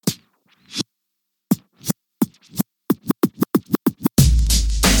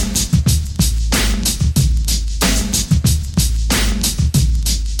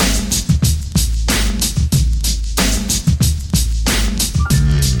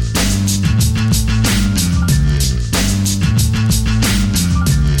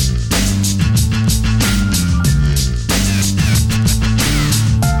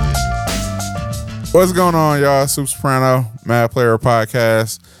What's going on, y'all? Super Soprano, Mad Player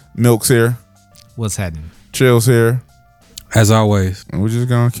Podcast. Milk's here. What's happening? Chill's here. As always. And we're just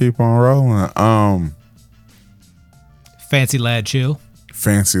gonna keep on rolling. Fancy lad chill.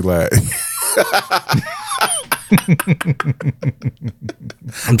 Fancy lad.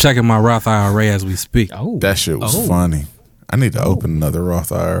 I'm checking my Roth IRA as we speak. Oh, That shit was funny. I need to open another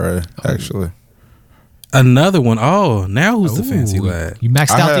Roth IRA, actually. Another one. Oh, now who's the fancy Ooh. lad? You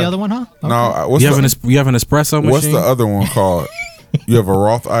maxed out have- the other one, huh? Okay. No, You have an espresso machine? what's the other one called? You have a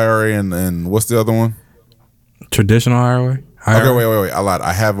Roth IRA and what's the other one? Traditional IRA? Okay, wait. I lied.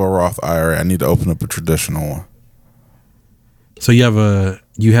 I have a Roth IRA. I need to open up a traditional one. So you have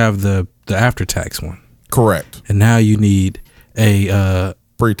the after tax one. Correct. And now you need a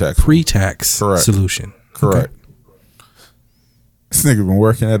Pre-tax. Correct. solution. Correct. This nigga been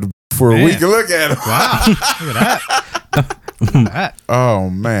working at it for a week. Look at him. Wow. Look at that. Oh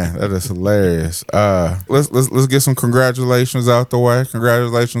man, that is hilarious. Let's get some congratulations out the way.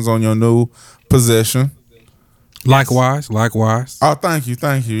 Congratulations on your new position. Likewise. Oh, thank you.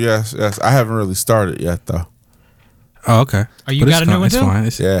 Yes. I haven't really started yet though. Oh, okay. Oh, you got a new one It's too? fine.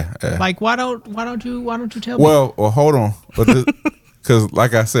 Yeah. Like, why don't you tell me? Well, hold on, because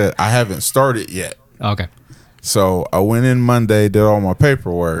like I said, I haven't started yet. Okay. So I went in Monday, did all my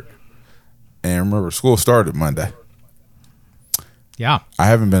paperwork, and remember, school started Monday. Yeah. I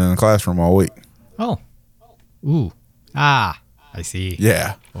haven't been in the classroom all week. Oh. Ooh. I see.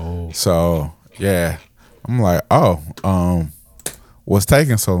 Yeah. Oh. So yeah, I'm like, what's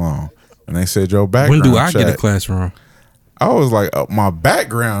taking so long? And they said your background When do I check. get a classroom? I was like, my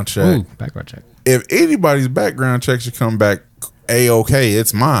background check. Ooh, background check. If anybody's background check should come back A-okay,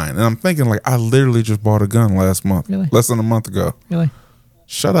 it's mine. And I'm thinking like, I literally just bought a gun last month. Really? Less than a month ago. Really?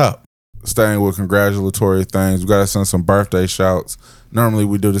 Shut up. Staying with congratulatory things. We got to send some birthday shouts. Normally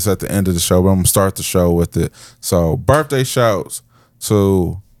we do this at the end of the show, but I'm going to start the show with it. So birthday shouts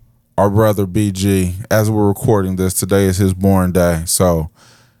to our brother BG. As we're recording this, today is his born day. So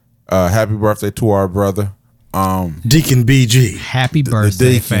happy birthday to our brother. Deacon BG. Happy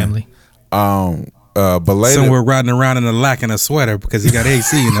birthday, Deacon. family. Belated. Somewhere riding around in a lack and a sweater because he got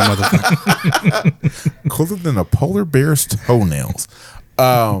AC in the motherfucker. Cooler than a polar bear's toenails.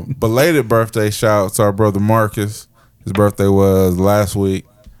 Belated birthday shout to our brother Marcus. His birthday was last week.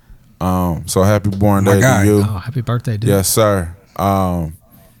 So happy born day to you. Oh, happy birthday, dude. Yes, sir.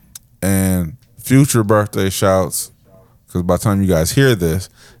 And future birthday shouts, because by the time you guys hear this,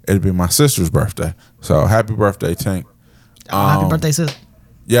 it'll be my sister's birthday. So happy birthday, Tank. Happy birthday, sis.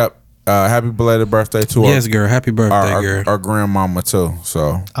 Yep. Happy belated birthday to Yes, girl. Happy birthday, girl. our grandmama too.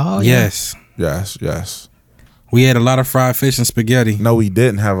 So Oh, yeah. yes. We had a lot of fried fish and spaghetti. No, we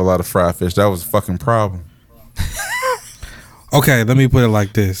didn't have a lot of fried fish. That was a fucking problem. Okay, let me put it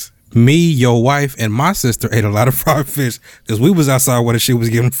like this. Me, your wife, and my sister ate a lot of fried fish because we was outside where the shit was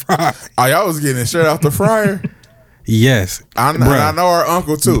getting fried. Oh, y'all was getting it straight out the fryer. Yes. I know our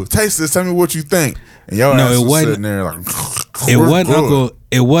uncle too. Taste this. Tell me what you think. And y'all sitting there like It wasn't uncle.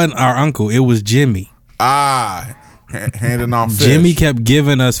 It wasn't our uncle. It was Jimmy. Handing off fish. Jimmy kept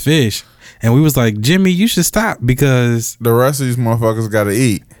giving us fish, and we was like, Jimmy, you should stop because The rest of these motherfuckers got to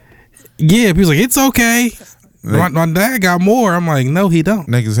eat. yeah. He was like, it's okay. My dad got more. I'm like, no, he don't.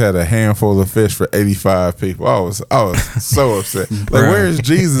 Niggas had a handful of fish for 85 people. I was so upset. Like, Bruh. where is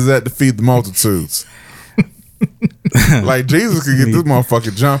Jesus at to feed the multitudes? Like, Jesus could get this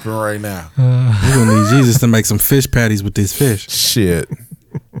motherfucker jumping right now. We're gonna need Jesus to make some fish patties with this fish. Shit.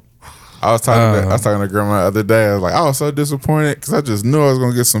 I was talking to grandma the other day. I was like, I was so disappointed because I just knew I was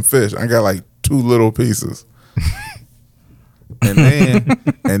gonna get some fish. I got like 2 little pieces.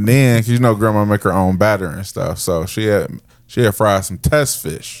 And then, cause you know, grandma make her own batter and stuff. So she had fried some test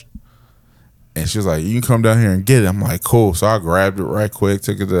fish, and she was like, "You can come down here and get it." I'm like, "Cool." So I grabbed it right quick,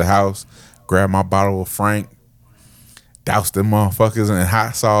 took it to the house, grabbed my bottle of Frank, doused them motherfuckers in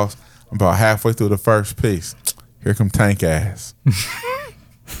hot sauce. I'm about halfway through the first piece. Here come Tank ass.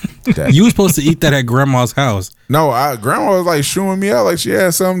 You were supposed to eat that at grandma's house. No, grandma was like shooing me out like she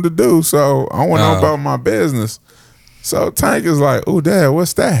had something to do. So I went on about my business. So Tank is like, "Ooh, Dad,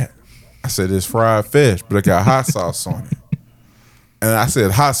 what's that?" I said, "It's fried fish, but it got hot sauce on it." And I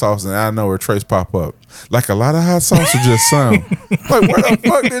said hot sauce, and I know where Trace pop up. Like a lot of hot sauce or just some. Like, where the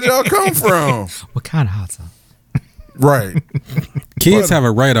fuck did y'all come from? What kind of hot sauce? Right. Kids have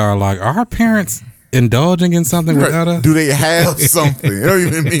a radar. Like, are our parents indulging in something without us? Do they have something? It don't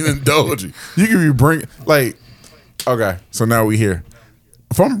even mean indulging. You can be bringing, like, okay, so now we here.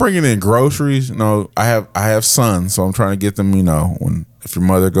 If I'm bringing in groceries, you know, I have sons, so I'm trying to get them, you know, if your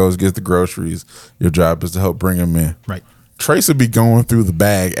mother goes get the groceries, your job is to help bring them in. Right. Trace would be going through the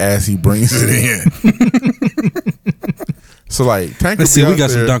bag as he brings it in. So like, Tank let's see, we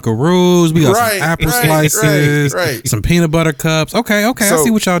got some Dunkaroos, we got some apple slices, some peanut butter cups. Okay, so, I see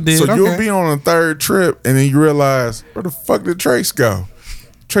what y'all did. So you'll be on a third trip, and then you realize, where the fuck did Trace go?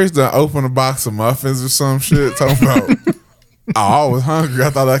 Trace done open a box of muffins or some shit, talking about, oh, I was hungry, I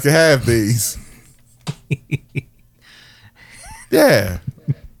thought I could have these. Yeah,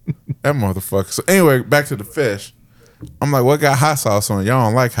 that motherfucker. So anyway, back to the fish. I'm like, what got hot sauce on? Y'all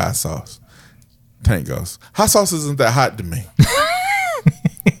don't like hot sauce. Tank goes, hot sauce isn't that hot to me.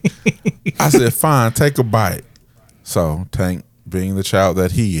 I said, fine, take a bite. So Tank, being the child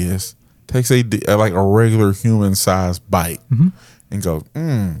that he is, takes a regular human sized bite and goes,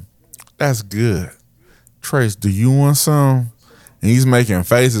 that's good. Trace, do you want some? And he's making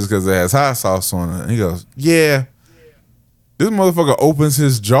faces because it has hot sauce on it. And he goes, yeah. This motherfucker opens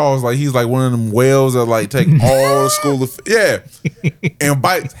his jaws like he's like one of them whales that like take all the school of and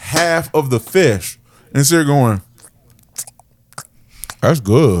bites half of the fish and so you're going, that's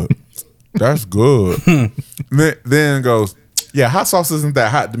good, that's good. then goes, yeah, hot sauce isn't that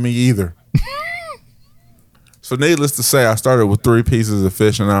hot to me either. So needless to say, I started with 3 pieces of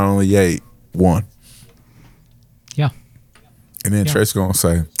fish and I only ate 1. Yeah. And then Trace gonna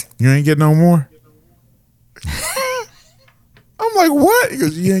say, you ain't get no more? I'm like, what? He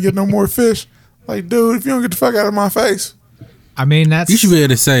goes, you ain't get no more fish. Like, dude, if you don't get the fuck out of my face. I mean, that's... You should be able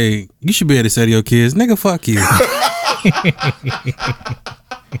to say to your kids, nigga, fuck you.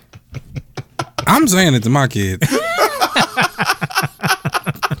 I'm saying it to my kids.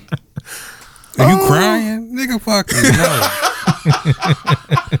 Are you crying? Nigga, fuck you.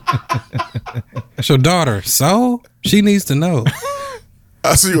 No. That's your daughter. So? She needs to know.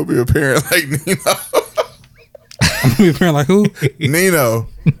 I see you'll be a parent like Nino. I'm gonna be a parent like who? Nino.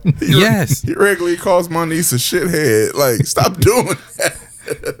 Yes. He regularly calls my niece a shithead. Like, stop doing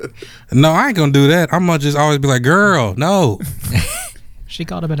that. No, I ain't gonna do that. I'm gonna just always be like, girl, no. She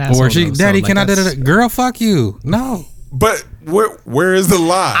called him an asshole. Or daddy, can I do that? Girl, fuck you. No. But where is the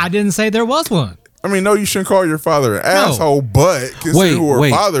lie? I didn't say there was one. I mean, no, you shouldn't call your father an asshole, but consider who her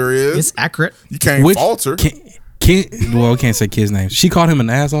father is. It's accurate. You can't fault her. Well, we can't say kid's name. She called him an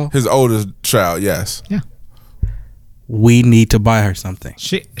asshole? His oldest child, yes. Yeah. We need to buy her something.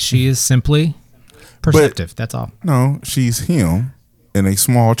 She is simply perceptive. That's all. No, she's him in a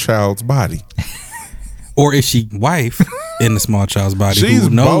small child's body. Or is she wife in the small child's body? She's who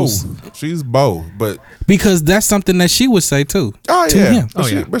knows? both. She's both, but because that's something that she would say too. Oh to yeah, him.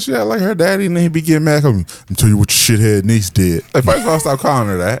 But she had like her daddy, and then he'd be getting mad. I'm tell you what your shithead niece did. Like, first of all, stop calling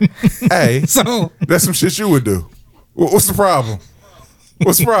her that. Hey, so that's some shit you would do. What's the problem?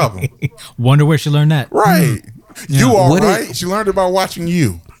 What's the problem? Wonder where she learned that. Right. Yeah. You all right? She learned it by watching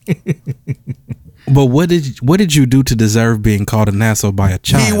you. But what did you do to deserve being called an asshole by a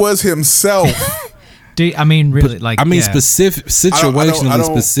child? He was himself. I mean, really, like, specific, situationally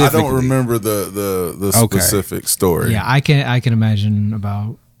specific. I don't remember the specific story. Yeah, I can imagine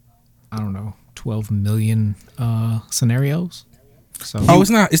about 12 million scenarios. So it's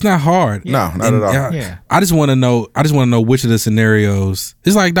not hard. No, not at all. Yeah. I just want to know which of the scenarios.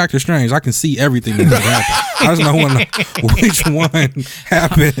 It's like Doctor Strange. I can see everything that happen. I just want to know which one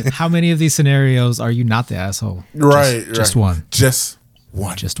happened. How many of these scenarios are you not the asshole? Right. Just one. Just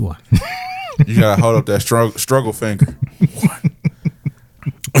one. Just one. You gotta hold up that struggle finger.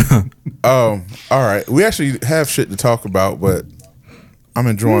 One. All right. We actually have shit to talk about, but I'm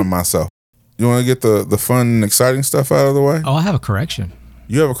enjoying myself. You want to get the fun and exciting stuff out of the way? Oh, I have a correction.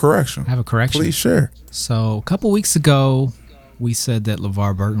 You have a correction? I have a correction. Please share. So a couple weeks ago, we said that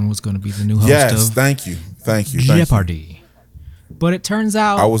LeVar Burton was going to be the new host of thank you. Jeopardy. But it turns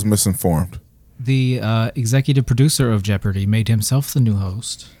out I was misinformed. The executive producer of Jeopardy made himself the new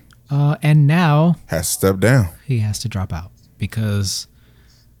host. And now has to step down. He has to drop out because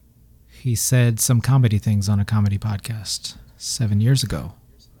he said some comedy things on a comedy podcast 7 years ago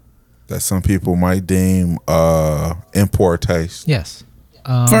that some people might deem in poor taste. Yes.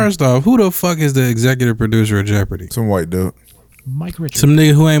 First off, who the fuck is the executive producer of Jeopardy? Some white dude. Mike Richards. Some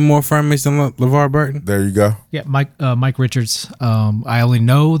nigga who ain't more famous than LeVar Burton. There you go. Yeah, Mike Richards. I only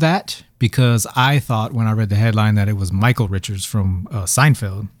know that because I thought when I read the headline that it was Michael Richards from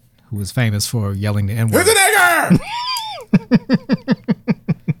Seinfeld, who was famous for yelling the N-word. Who's the nigger?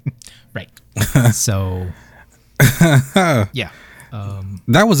 Right. So, yeah.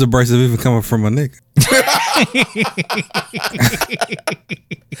 That was abrasive even coming from a nigga.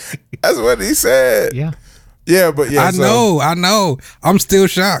 That's what he said. Yeah. Yeah, but yeah. I know. I'm still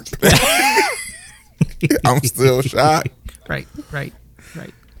shocked. I'm still shocked. Right. Yeah,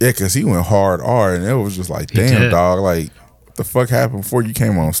 because he went hard R, and it was just like, damn, dog. Like, the fuck happened before you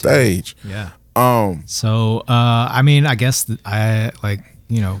came on stage. Yeah. So I mean, I guess I like,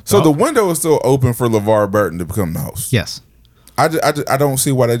 you know. So the window is still open for LeVar Burton to become the host. Yes. I don't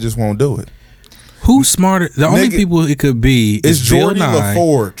see why they just won't do it. Who's smarter? The only people it could be is Jordy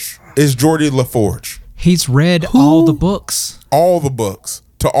LaForge. It's Jordy LaForge. He's read all the books. All the books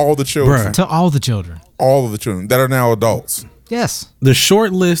to all the children. Bruh. To all the children. All of the children that are now adults. Yes. The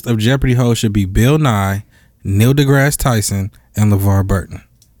short list of Jeopardy hosts should be Bill Nye, Neil deGrasse Tyson, and LeVar Burton.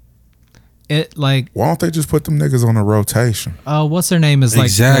 It like. Why don't they just put them niggas on a rotation? What's their name is like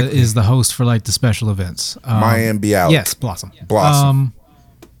is the host for like the special events. Miami Bialik. Yes, Blossom.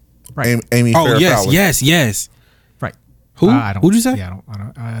 Right. Amy Farrah Fowler. Yes. Right. Who? Who'd you say? Yeah,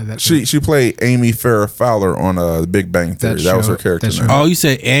 I don't. She played Amy Farrah Fowler on The Big Bang Theory. That was her character name. Oh, you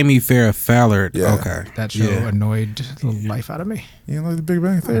said Amy Farrah Fowler. Yeah. Okay. That show annoyed the life out of me. You didn't like The Big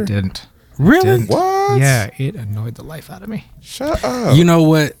Bang Theory? I didn't. Really? What? Yeah, it annoyed the life out of me. Shut up. You know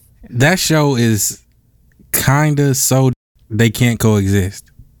what? That show is kind of so they can't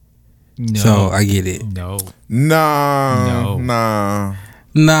coexist. No. So I get it. No.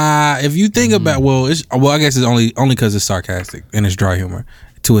 Nah, if you think about I guess it's only because it's sarcastic and it's dry humor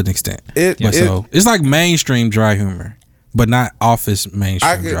to an extent. It's like mainstream dry humor, but not Office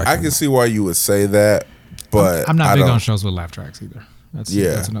mainstream dry humor. I can see why you would say that, but I'm not big on shows with laugh tracks either. That's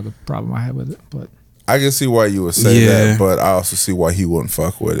another problem I have with it. But I can see why you would say that, but I also see why he wouldn't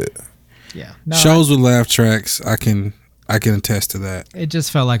fuck with it. Yeah, shows with laugh tracks, I can attest to that. It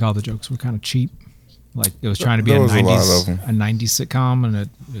just felt like all the jokes were kind of cheap. Like it was trying to be a 90s sitcom, and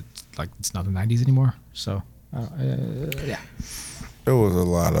it's not the 90s anymore. So yeah, there was a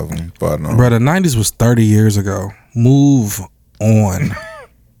lot of them, but bro, the 90s was 30 years ago. Move on.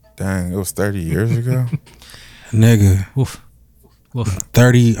 Dang, it was 30 years ago, nigga. Oof.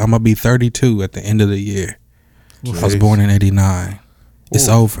 30. I'm gonna be 32 at the end of the year. Jeez. I was born in '89. It's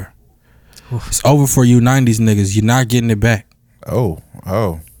over. Oof. It's over for you 90s niggas. You're not getting it back. Oh.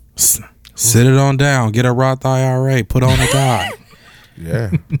 Sit it on down. Get a Roth IRA. Put on a tie.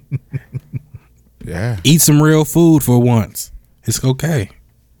 Yeah. Yeah. Eat some real food for once. It's okay.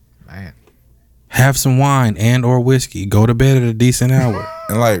 Man. Have some wine and or whiskey. Go to bed at a decent hour.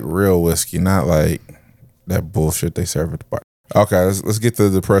 And like real whiskey, not like that bullshit they serve at the bar. Okay, let's get the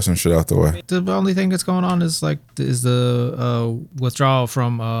depressing shit out the way. The only thing that's going on is the withdrawal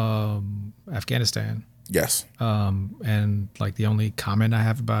from Afghanistan. Yes. And like the only comment I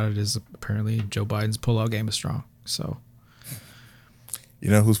have about it is apparently Joe Biden's pullout game is strong. So, you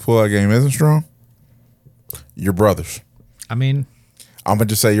know whose pullout game isn't strong? Your brothers. I mean, I'm gonna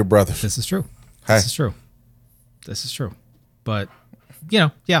just say your brothers. This is true. Hey. This is true. But yeah.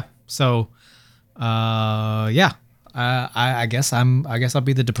 So, yeah. I guess I'll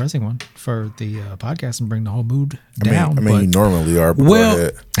be the depressing one for the podcast and bring the whole mood down. I mean, you normally are. But go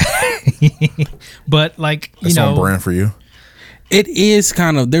ahead. But like that's on brand for you. It is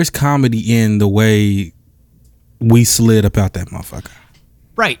kind of. There's comedy in the way we slid about that motherfucker.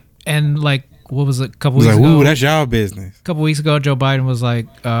 Right, and like what was it? A couple weeks ago. Ooh, that's y'all business. A couple weeks ago, Joe Biden was like,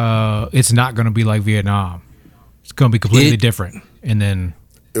 "It's not going to be like Vietnam. It's going to be completely different." And then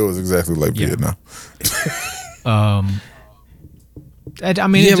it was exactly like Vietnam. I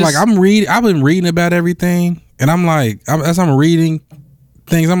mean, like I've been reading about everything, and I'm like, as I'm reading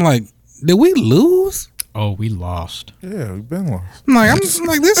things, I'm like, did we lose? Oh, we lost. Yeah, we've been lost. I'm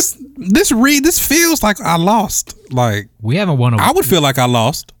like this feels like I lost. Like we haven't won. I would feel like I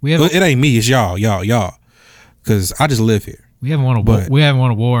lost. It ain't me. It's y'all, because I just live here. We haven't won a war. We haven't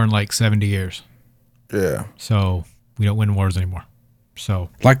won a war in like 70 years. Yeah. So we don't win wars anymore. So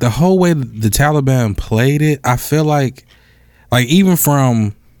like the whole way the Taliban played it, I feel like even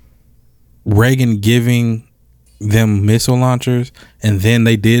from Reagan giving them missile launchers and then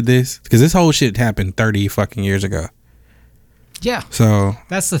they did this, because this whole shit happened 30 fucking years ago. Yeah. So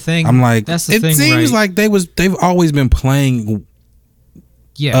that's the thing. I'm like, that's the thing. It seems like they've always been playing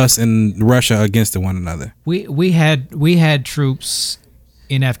us and Russia against one another. We had troops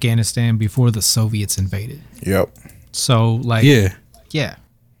in Afghanistan before the Soviets invaded. Yep. So like yeah.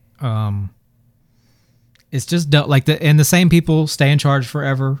 It's just like the same people stay in charge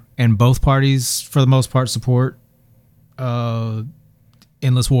forever, and both parties for the most part support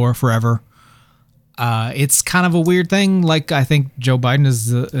endless war forever. It's kind of a weird thing. Like I think Joe Biden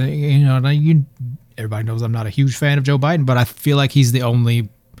is everybody knows I'm not a huge fan of Joe Biden, but I feel like he's the only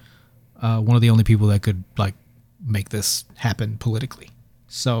one of the only people that could like make this happen politically.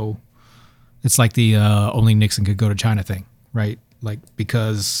 So it's like the only Nixon could go to China thing, right? Like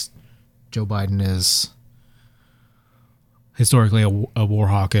because Joe Biden is historically a war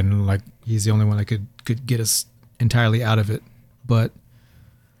hawk, and like he's the only one that could get us entirely out of it. But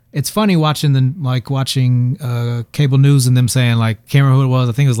it's funny watching cable news and them saying, like, can't remember who it was.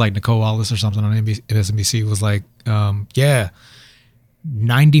 I think it was like Nicole Wallace or something on MSNBC was like, 95%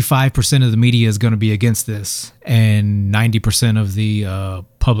 of the media is going to be against this, and 90% of the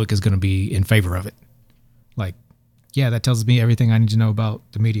public is going to be in favor of it. Like, yeah, that tells me everything I need to know about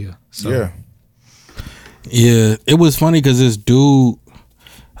the media. So. Yeah, it was funny because this dude,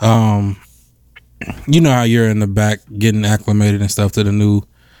 you know how you're in the back getting acclimated and stuff to the new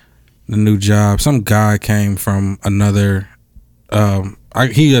job. Some guy came from another.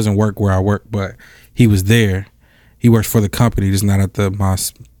 He doesn't work where I work, but he was there. He works for the company, just not at my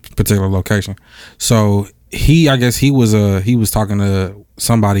particular location. So I guess he was talking to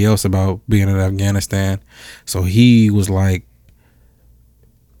somebody else about being in Afghanistan. So he was like,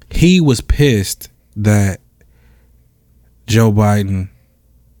 he was pissed that Joe Biden,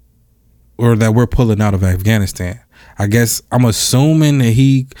 or that we're pulling out of Afghanistan. I guess I'm assuming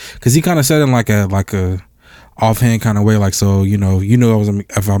that because he kind of said it in like a offhand kind of way, like, so I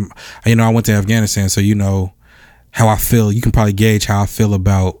went to Afghanistan, so you know how I feel. You can probably gauge how I feel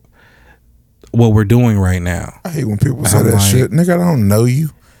about what we're doing right now. I hate when people say that shit. Nigga, I don't know you.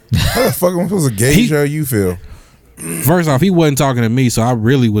 How the fuck am I supposed to gauge how you feel? First off, he wasn't talking to me, so I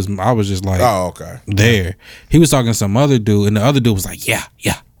was just like, oh, okay. There. He was talking to some other dude, and the other dude was like, yeah,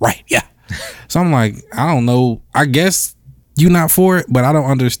 right, yeah. So I'm like, I don't know. I guess you not for it, but I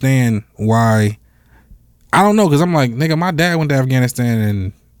don't understand why. I don't know, because I'm like, nigga, my dad went to Afghanistan,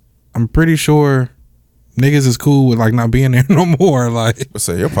 and I'm pretty sure niggas is cool with like not being there no more. Like, but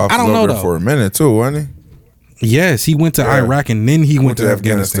say your pops was over there for a minute too, wasn't he? Yes, he went to Iraq, and then he went to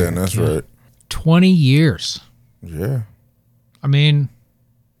Afghanistan. That's right. 20 years. Yeah. I mean,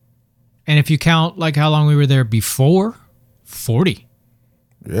 and if you count like how long we were there before, 40.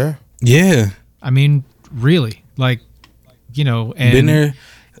 Yeah. Yeah. I mean, really, like, and been there.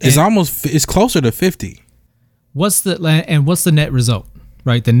 It's closer to 50. What's the net result?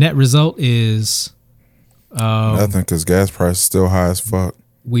 Right. The net result is nothing, because gas price is still high as fuck.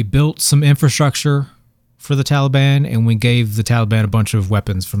 We built some infrastructure for the Taliban, and we gave the Taliban a bunch of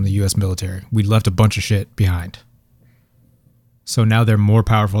weapons from the U.S. military. We left a bunch of shit behind. So now they're more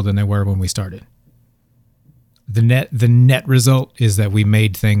powerful than they were when we started. The net result is that we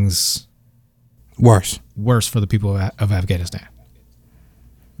made things worse for the people of Afghanistan.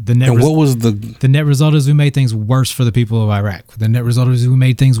 The net result is we made things worse for the people of Iraq. The net result is we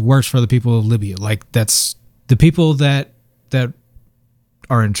made things worse for the people of Libya. Like, that's the people that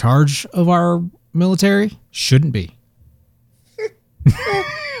are in charge of our military shouldn't be.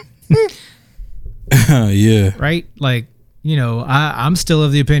 Yeah. Right? Like, I'm still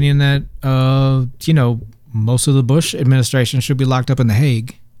of the opinion that most of the Bush administration should be locked up in The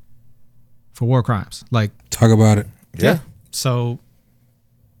Hague for war crimes. Like, talk about it. Yeah. So,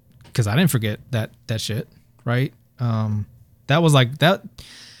 because I didn't forget that shit, right? That was like that.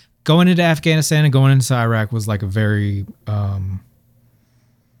 Going into Afghanistan and going into Iraq was like a very,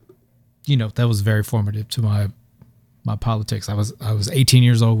 that was very formative to my politics. I was 18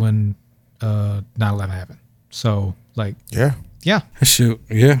 years old when 9/11 happened. So, like, yeah. Shoot,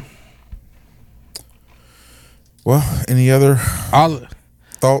 yeah. Well, any other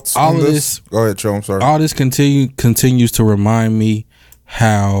thoughts on this? Go ahead, Joe. I'm sorry. All this continues to remind me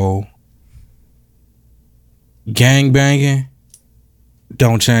how gangbanging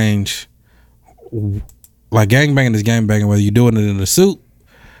don't change. Like, gangbanging is gangbanging, whether you're doing it in a suit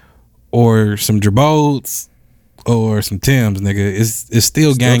or some Jabots or some Timbs, nigga. It's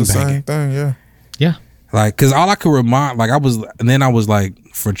still gangbanging. The same thing, yeah. Yeah. Like, cause all I could remind, I was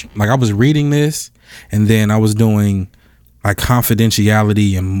reading this, and then I was doing like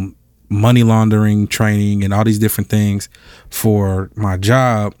confidentiality and money laundering training and all these different things for my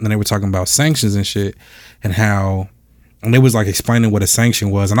job, and they were talking about sanctions and shit, and they was like explaining what a sanction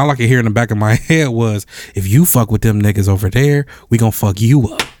was, and all I could hear in the back of my head was, if you fuck with them niggas over there, we gonna fuck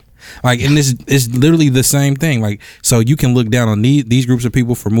you up. Like, and it's literally the same thing. Like, so you can look down on these groups of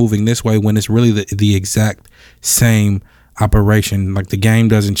people for moving this way when it's really the exact same operation. Like, the game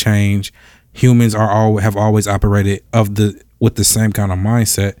doesn't change. Humans have always operated with the same kind of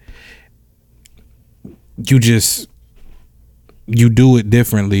mindset. You do it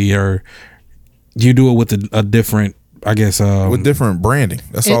differently, or you do it with a different, I guess, with different branding.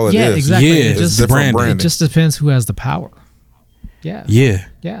 That's all it is. Yeah, exactly. Yeah, it just different branding. It just depends who has the power. Yeah. Yeah.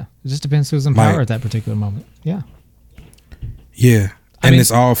 Yeah. It just depends who's in power at that particular moment. Yeah. Yeah. And it's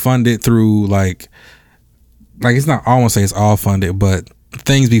all funded through like it's not, I won't say it's all funded, but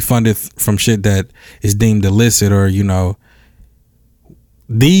things be funded from shit that is deemed illicit, or,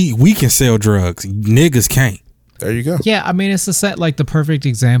 we can sell drugs. Niggas can't. There you go. Yeah, I mean, it's a set. Like the perfect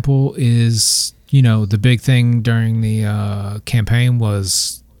example is, the big thing during the campaign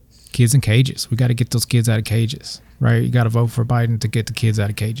was kids in cages. We got to get those kids out of cages, right? You got to vote for Biden to get the kids out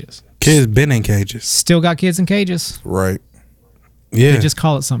of cages. Kids been in cages. Still got kids in cages. Right. Yeah. They just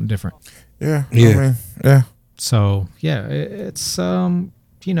call it something different. Yeah. Yeah. I mean, yeah. So yeah, it's on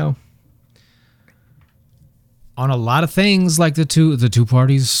a lot of things, like the two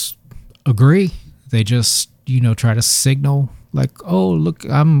parties agree. They just try to signal like, oh look,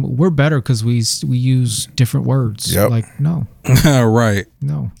 we're better because we use different words. Yep. Like no, Right.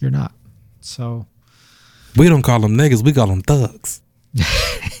 no, you're not. So We don't call them niggas. We call them thugs.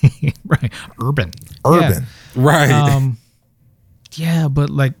 right, urban. Urban. Right. Yeah, but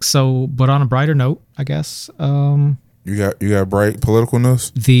on a brighter note, I guess. You got bright political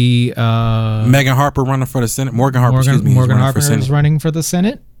news? The Megan Harper running for the Senate. Morgan Harper, excuse me. Morgan running Harper for Senate. is running for the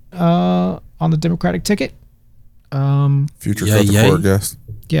Senate on the Democratic ticket. Future Yeah, cut the yeah. court guest.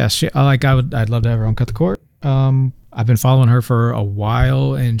 Yeah, I'd love to have her on Cut the Court. I've been following her for a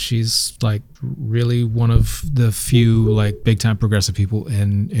while, and she's like really one of the few like big time progressive people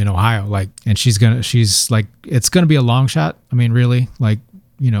in Ohio. Like, and she's like, it's gonna be a long shot. I mean, really, like,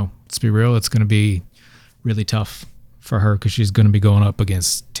 let's be real, it's gonna be really tough for her because she's gonna be going up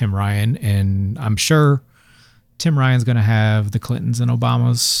against Tim Ryan, and I'm sure Tim Ryan's gonna have the Clintons and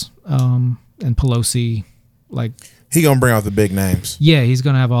Obamas and Pelosi. Like, He gonna bring out the big names. yeah, he's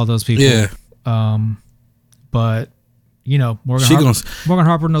gonna have all those people. Yeah. But Morgan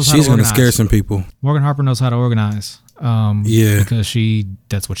Harper knows how to organize. She's going to scare some people. Morgan Harper knows how to organize. Yeah. Because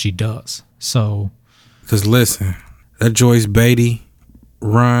that's what she does. So Because listen, that Joyce Beatty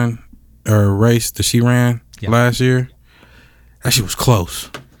race that she ran last year, that shit was close.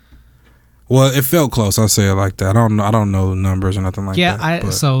 Well, it felt close. I'll say it like that. I don't know the numbers or nothing like that.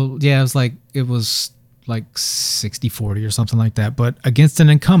 it was like 60-40 or something like that. But against an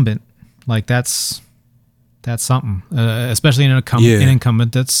incumbent, like that's something, especially an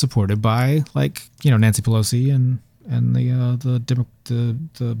incumbent that's supported by like Nancy Pelosi and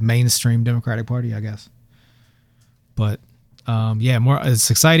the mainstream Democratic Party, I guess. But it's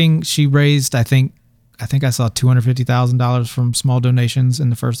exciting. She raised, I think I saw $250,000 from small donations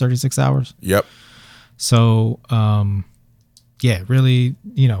in the first 36 hours. Yep. So really,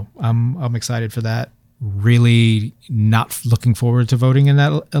 I'm excited for that. Really not looking forward to voting in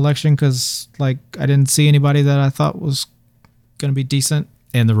that election because like I didn't see anybody that I thought was going to be decent,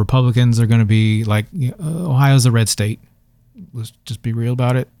 and the Republicans are going to be like, Ohio's a red state. Let's just be real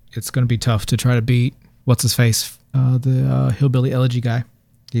about it. It's going to be tough to try to beat what's his face, the hillbilly elegy guy.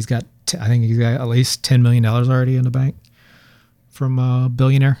 He's got I think he's got at least $10 million already in the bank from a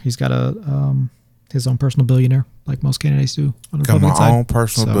billionaire. He's got his own personal billionaire, like most candidates do on the Republican side. My own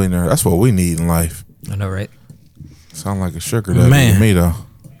personal billionaire. That's what we need in life. I know, right? Sound like a sugar daddy to me, though.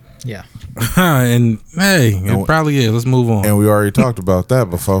 Yeah. And hey, it probably is. Let's move on. And we already talked about that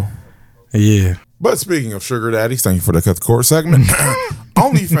before. Yeah. But speaking of sugar daddies, thank you for the Cut the Court segment.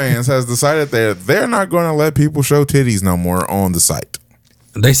 OnlyFans has decided that they're not going to let people show titties no more on the site.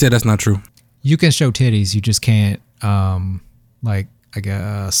 They said that's not true. You can show titties, you just can't suck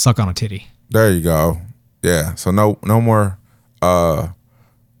on a titty. There you go. Yeah. So no more I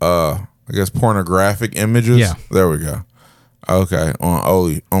guess pornographic images. Yeah. There we go. Okay.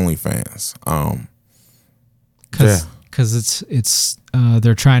 On OnlyFans. Because it's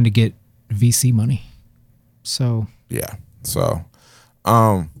they're trying to get VC money. So yeah. So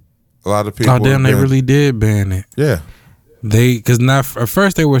a lot of people. Oh damn! They really did ban it. Yeah. Because at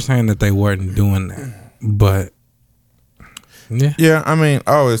first they were saying that they weren't doing that, but yeah. Yeah. I mean,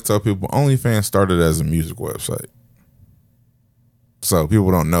 I always tell people OnlyFans started as a music website, so people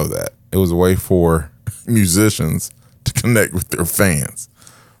don't know that it was a way for musicians to connect with their fans,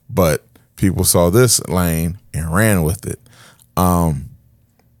 but people saw this lane and ran with it. We'll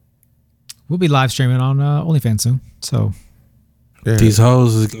be live streaming on OnlyFans soon. So yeah. These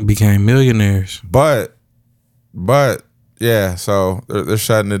hoes became millionaires. But yeah, so they're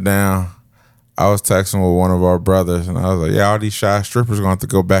shutting it down. I was texting with one of our brothers, and I was like, "Yeah, all these shy strippers are going to have to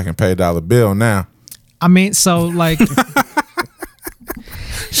go back and pay $1 bill now." I mean, so like,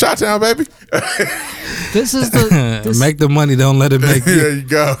 Shot Town, baby. this is the Make the money, don't let it make you. There you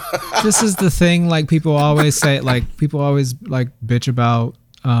go. This is the thing. Like people always say, like people always like bitch about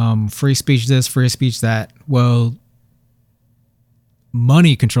free speech this, free speech that. Well,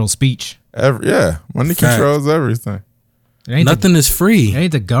 money controls speech. Money controls everything. Nothing is free. It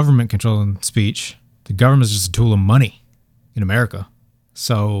ain't the government controlling speech. The government's just a tool of money in America.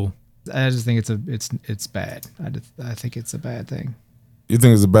 So I just think it's bad. I think it's a bad thing. You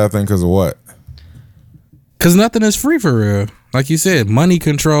think it's a bad thing because of what? Because nothing is free for real. Like you said, money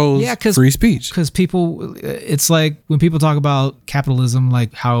controls free speech. Because people, it's like when people talk about capitalism,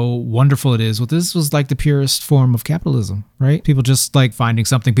 like how wonderful it is. Well, this was like the purest form of capitalism, right? People just like finding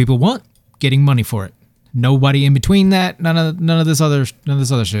something people want, getting money for it. Nobody in between that. None of this other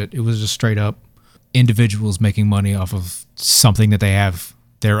shit. It was just straight up individuals making money off of something that they have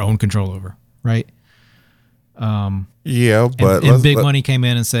their own control over, right? Yeah, but and big money came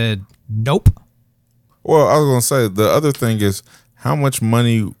in and said, nope. Well, I was gonna say the other thing is how much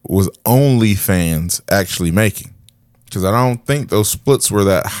money was OnlyFans actually making? Because I don't think those splits were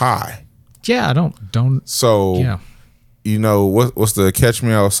that high. Yeah, I don't. So, yeah. You know what's the Catch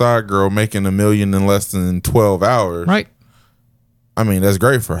Me Outside girl making $1 million in less than 12 hours? Right. I mean, that's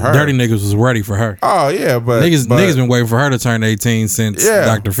great for her. Dirty niggas was ready for her. Oh yeah, but niggas been waiting for her to turn 18 since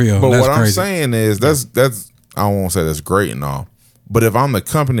Dr. Phil. But that's what crazy. I'm saying is that's I won't say that's great and all. But if I'm the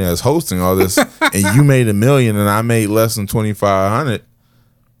company that's hosting all this and you made $1 million and I made less than 2,500,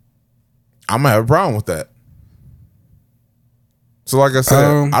 I'm gonna have a problem with that. So like I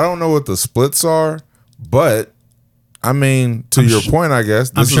said, I don't know what the splits are, but I mean, to your point, I guess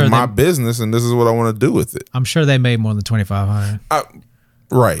this is my business and this is what I want to do with it. I'm sure they made more than 2,500.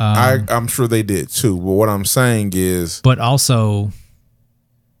 Right. I'm sure they did too. But what I'm saying is, but also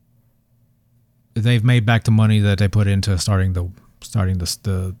they've made back the money that they put into starting the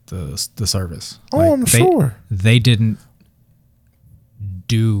service. Oh, like I'm sure they didn't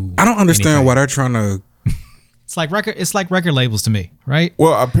do. I don't understand why they're trying to. It's like record labels to me, right?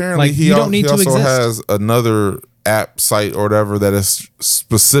 Well, apparently like, he also has another app site or whatever that is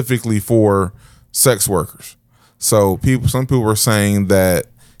specifically for sex workers. So some people are saying that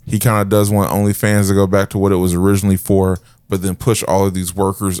he kind of does want OnlyFans to go back to what it was originally for, but then push all of these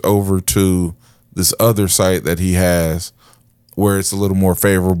workers over to this other site that he has where it's a little more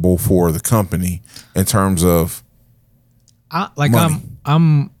favorable for the company in terms of money.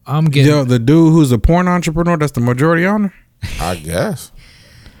 I'm getting the dude who's a porn entrepreneur that's the majority owner. I guess.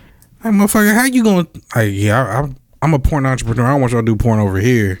 Hey, motherfucker, how you going? I'm a porn entrepreneur. I don't want y'all to do porn over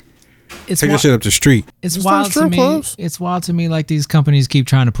here. Take that shit up the street. It's wild to me. Clubs. It's wild to me. Like these companies keep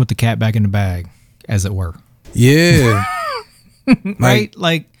trying to put the cat back in the bag, as it were. Yeah. Right.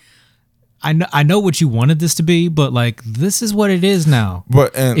 Like I know what you wanted this to be, but like this is what it is now.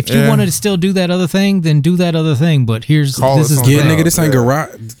 But if you wanted to still do that other thing, then do that other thing. But this is nigga. This ain't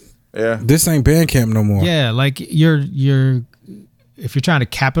garage. Yeah. This ain't Bandcamp no more. Yeah. Like you're if you're trying to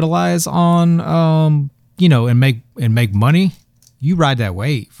capitalize on and make money, you ride that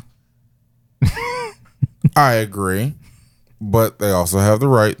wave. I agree, but they also have the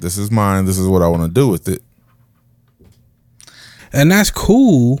right. This is mine. This is what I want to do with it, and that's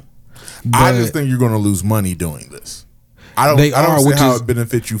cool. I just think you're going to lose money doing this. I don't see how it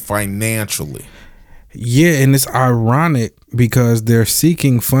benefits you financially. Yeah, and it's ironic because they're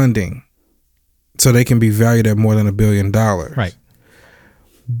seeking funding so they can be valued at more than $1 billion. Right.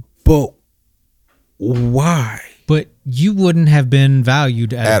 But why? But you wouldn't have been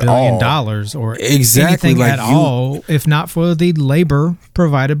valued at $1 billion or anything like at all if not for the labor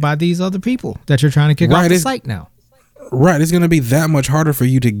provided by these other people that you're trying to kick off the site now. Right. It's going to be that much harder for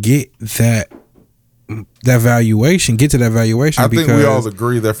you to get that valuation, get to that valuation. I think we all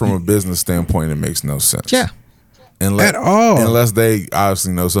agree that from a business standpoint, it makes no sense. Yeah. At all. Unless they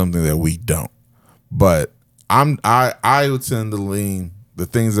obviously know something that we don't. But I would tend to lean the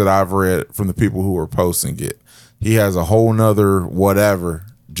things that I've read from the people who are posting it. He has a whole nother whatever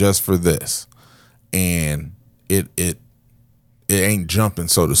just for this. And it ain't jumping,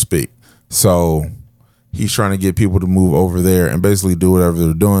 so to speak. So he's trying to get people to move over there and basically do whatever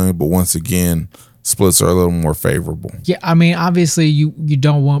they're doing. But once again, splits are a little more favorable. Yeah, I mean, obviously you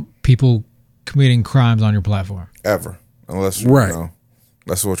don't want people committing crimes on your platform. Ever. Unless,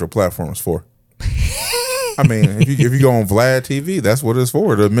 that's what your platform is for. I mean, if you go on Vlad TV, that's what it's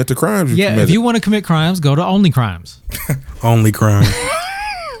for, to admit to crimes you committed. If you want to commit crimes, go to Only Crimes. Only Crime.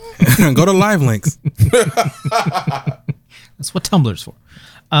 Go to Live Links. That's what Tumblr's for.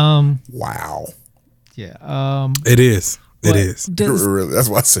 Wow. Yeah. It is. It is. Really, that's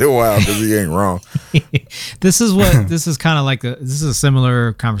why I say wow, because he ain't wrong. This is kind of like this is a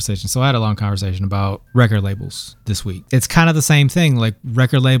similar conversation. So I had a long conversation about record labels this week. It's kind of the same thing, like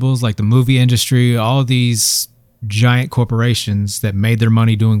record labels, like the movie industry, all these giant corporations that made their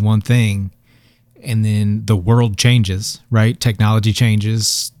money doing one thing, and then the world changes, right? Technology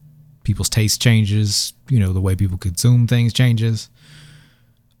changes, people's taste changes, the way people consume things changes.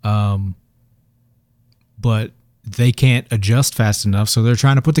 But they can't adjust fast enough, so they're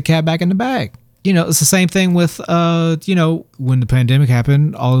trying to put the cat back in the bag. it's the same thing with, when the pandemic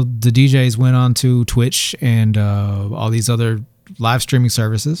happened, all the DJs went on to Twitch and all these other live streaming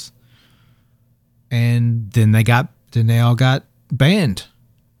services. And then they all got banned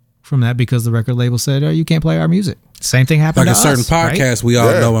from that because the record label said, you can't play our music. Same thing happened to us. Like a certain podcast right? we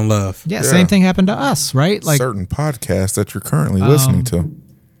all know and love. Yeah, same thing happened to us, right? Like certain podcasts that you're currently listening to.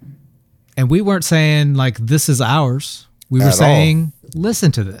 And we weren't saying, like, this is ours. We were saying,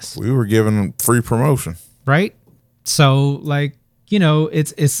 listen to this. We were giving free promotion. Right? So, like,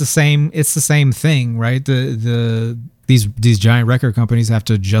 it's the same thing, right? These giant record companies have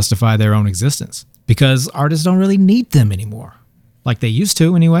to justify their own existence because artists don't really need them anymore. Like they used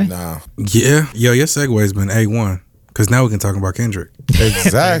to anyway. Nah. Yeah. Yo, your segue's been A1. Because now we can talk about Kendrick.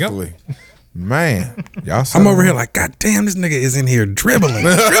 Exactly. Man. Y'all I'm over here like, God damn, this nigga is in here dribbling.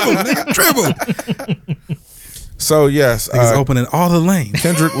 Dribble. So, yes. He's opening all the lanes.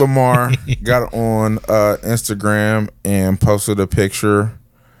 Kendrick Lamar got on Instagram and posted a picture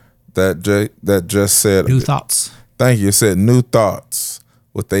that just said... New thoughts. Thank you. It said new thoughts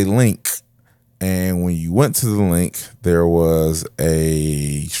with a link. And when you went to the link, there was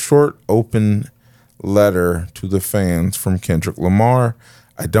a short open letter to the fans from Kendrick Lamar.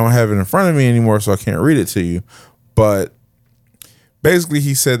 I don't have it in front of me anymore, so I can't read it to you. But basically,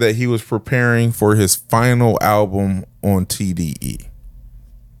 he said that he was preparing for his final album on TDE.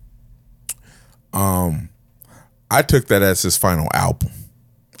 I took that as his final album.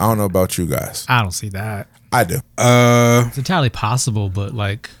 I don't know about you guys. I don't see that. I do. It's entirely possible, but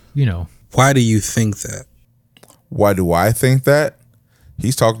Why do you think that? Why do I think that?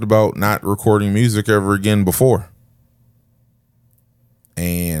 He's talked about not recording music ever again before.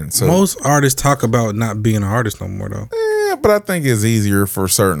 And so most artists talk about not being an artist no more, though. Yeah, but I think it's easier for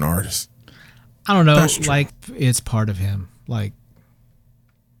certain artists. I don't know. Like, it's part of him. Like,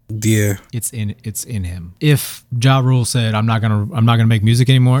 yeah, it's in him. If Ja Rule said, "I'm not gonna make music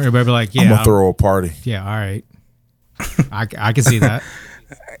anymore," everybody be like, "Yeah, I'm gonna throw a party." Yeah, all right. I can see that.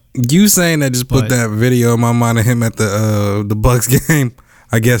 You saying that just put that video in my mind of him at the Bucks game?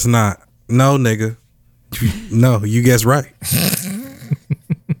 I guess not. No, nigga. No, you guess right.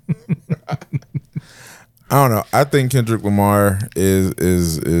 I don't know. I think Kendrick Lamar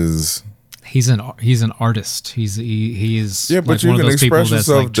is he's an artist. He is yeah, but like you one can of those express people that's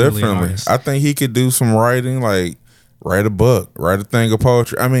yourself like truly an differently. artist. I think he could do some writing, like write a book, write a thing of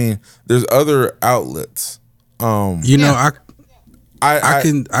poetry. I mean, there's other outlets. I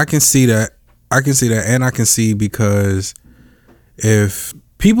can see that. I can see that, and I can see because if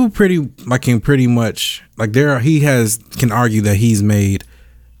people can pretty much like can argue that he's made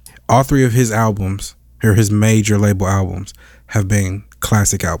all three of his albums or his major label albums have been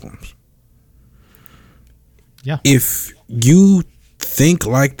classic albums. Yeah. If you think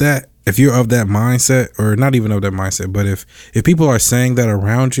like that, if you're of that mindset, or not even of that mindset, but if people are saying that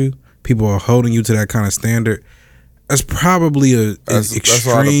around you, people are holding you to that kind of standard, that's probably that's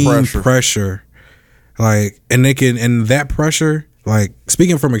extreme pressure. Like, and that pressure, like,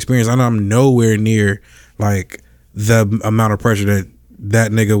 speaking from experience, I know I'm nowhere near like the amount of pressure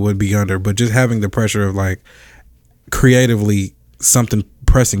that nigga would be under, but just having the pressure of like creatively something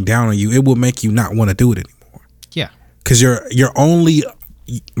pressing down on you, it will make you not want to do it anymore. Yeah. Cause you're only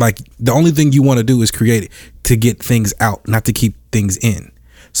like, the only thing you want to do is create it to get things out, not to keep things in.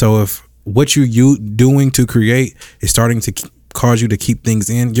 So if what you doing to create is starting to cause you to keep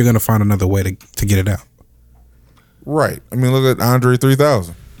things in, you're going to find another way to get it out. Right. I mean, look at Andre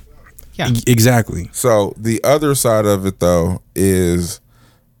 3000. Yeah. Exactly. So the other side of it, though, is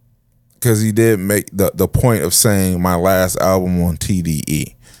because he did make the point of saying my last album on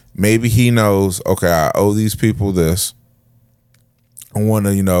TDE. Maybe he knows, okay, I owe these people this. I want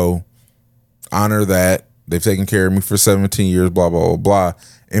to, honor that. They've taken care of me for 17 years, blah, blah, blah, blah.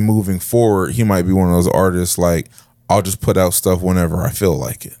 And moving forward, he might be one of those artists like, I'll just put out stuff whenever I feel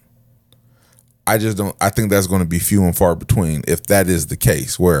like it. I think that's going to be few and far between if that is the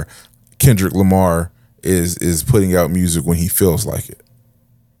case, where Kendrick Lamar is putting out music when he feels like it.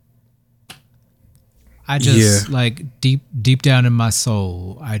 I just like deep down in my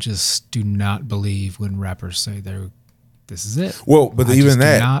soul, I just do not believe when rappers say this is it. Well, but even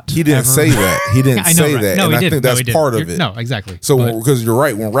that, he didn't say that. He didn't say that. No, and he I didn't. think that's part of it. No, exactly. So, because you're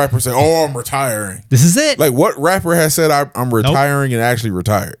right, when rappers say, oh, I'm retiring. This is it. Like, what rapper has said I'm retiring and actually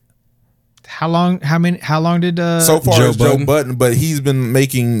retired? How long did so far Joe Budden, but he's been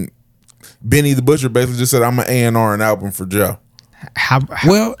making Benny the Butcher basically just said I'm an A&R an album for Joe.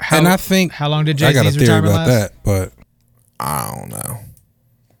 And I think how long did Jay-Z's I got a theory about last? that, but I don't know.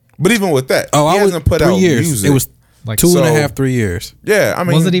 But even with that, he hasn't put 3 out years. music. It was like 2.5, 3 years. Yeah, I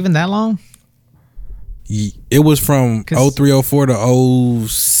mean, was it even that long? It was from 0304 to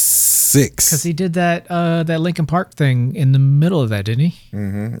 06. Because he did that Linkin Park thing in the middle of that, didn't he?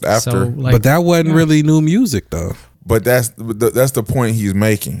 Mm-hmm. After, but that wasn't really new music though. But that's the point he's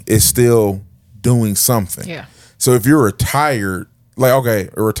making. It's still doing something. Yeah. So if you're retired, like a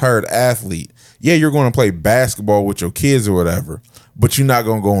retired athlete, yeah, you're going to play basketball with your kids or whatever, but you're not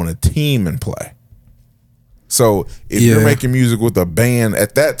going to go on a team and play. So if you're making music with a band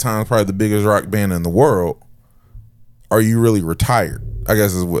at that time, probably the biggest rock band in the world, are you really retired? I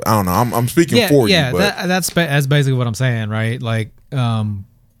guess is what I don't know. I'm speaking for you. Yeah, but that's basically what I'm saying, right? Like,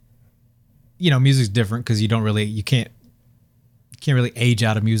 music's different because you can't really age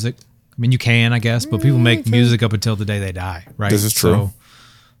out of music. I mean, you can, I guess, but people make music up until the day they die, right? This is true.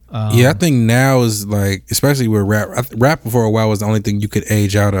 I think now is like, especially with rap for a while was the only thing you could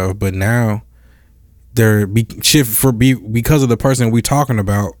age out of, but now because of the person we talking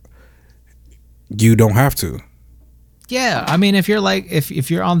about, you don't have to. Yeah, I mean, if you're like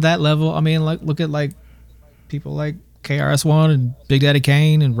if you're on that level, I mean, like look at like people like KRS-One and Big Daddy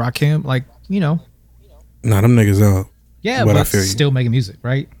Kane and Rakim, like Nah, them niggas out. Yeah, but still making music,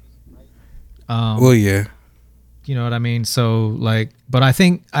 right? Well, yeah. You know what I mean? So like, but I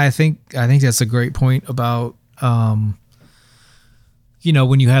think that's a great point about when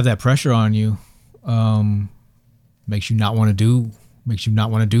you have that pressure on you, makes you not want to do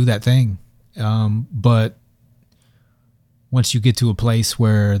that thing. But once you get to a place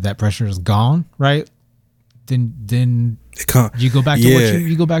where that pressure is gone, right? Then you go back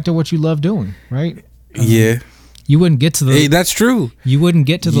to what you love doing, right? Yeah. You wouldn't get to the. Hey, that's true. You wouldn't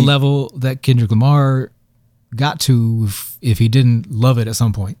get to the level that Kendrick Lamar got to if he didn't love it at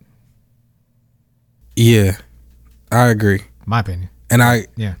some point. Yeah, I agree. My opinion. And I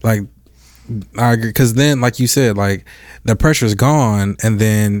agree because then, like you said, like the pressure's gone, and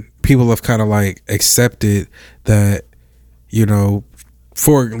then people have kind of like accepted that,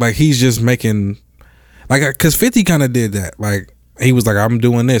 for like he's just making like because 50 kind of did that. Like he was like, I'm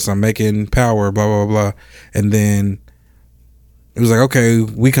doing this, I'm making power, blah blah blah, and then it was like, okay,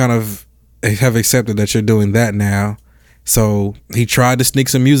 we kind of have accepted that you're doing that now. So he tried to sneak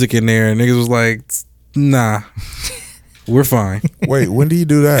some music in there, and niggas was like, nah, we're fine. Wait, when did you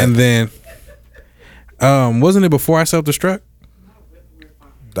do that? And then, wasn't it before I self-destruct?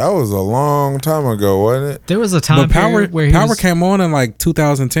 That was a long time ago, wasn't it? There was a time period where Power came on in like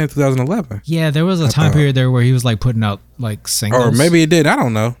 2010, 2011. Yeah, there was a time period there where he was like putting out like singles. Or maybe it did. I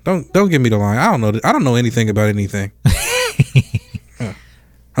don't know. Don't give me the line. I don't know. I don't know anything about anything.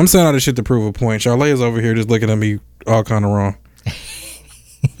 I'm saying all this shit to prove a point. Charlay is over here just looking at me all kind of wrong.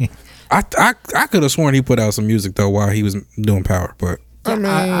 I could have sworn he put out some music though while he was doing Power, but I mean,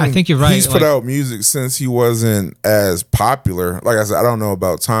 I think you're right. He's put out music since he wasn't as popular. Like I said, I don't know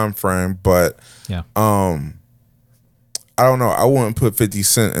about time frame, but yeah, I don't know. I wouldn't put 50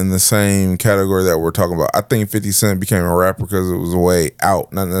 Cent in the same category that we're talking about. I think 50 Cent became a rapper because it was a way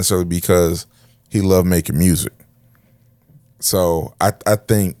out, not necessarily because he loved making music. So I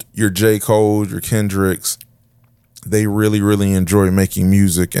think your J. Cole, your Kendricks, they really, really enjoy making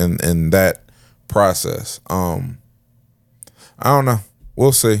music and that process. I don't know.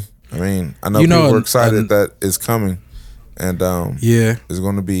 We'll see. I mean, I know people are excited that it's coming, and it's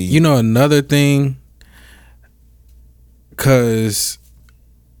going to be. Another thing, cause,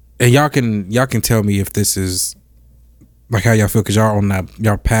 and y'all can tell me if this is like how y'all feel, cause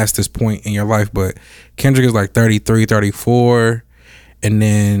y'all past this point in your life, but Kendrick is like 33, 34, and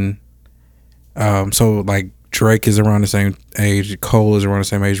then, so like Drake is around the same age, Cole is around the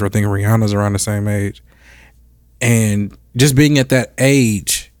same age, I think Rihanna's around the same age, and just being at that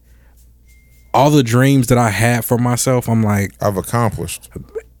age, all the dreams that I had for myself, I'm like, I've accomplished.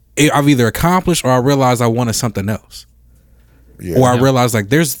 I've either accomplished or I realized I wanted something else. Yeah. Or I realized like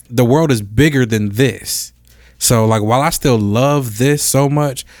the world is bigger than this. So like while I still love this so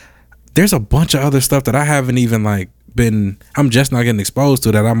much, there's a bunch of other stuff that I haven't even like I'm just not getting exposed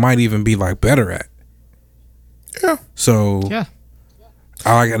to that I might even be like better at. Yeah. So yeah.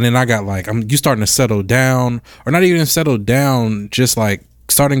 And then I got like you starting to settle down, or not even settle down, just like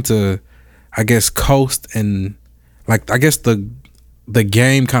starting to, I guess, coast, and like I guess the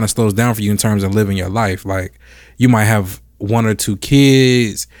game kind of slows down for you in terms of living your life. Like you might have 1 or 2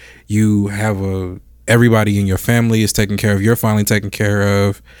 kids, you have everybody in your family is taken care of, you're finally taken care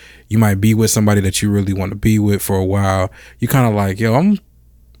of. You might be with somebody that you really want to be with for a while. You kind of like, I'm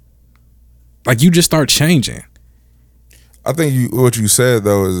like, you just start changing. I think what you said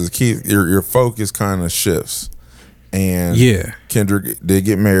though is key. Your focus kind of shifts, and Kendrick did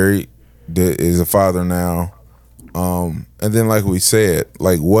get married, is a father now, and then like we said,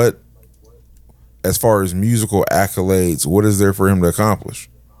 like what as far as musical accolades, what is there for him to accomplish?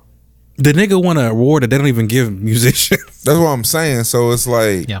 The nigga won an award that they don't even give musicians. That's what I'm saying. So it's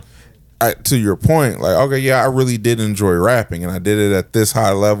like, to your point, like, okay, yeah, I really did enjoy rapping, and I did it at this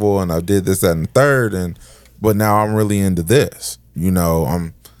high level, and I did this, that, and the third, but now I'm really into this.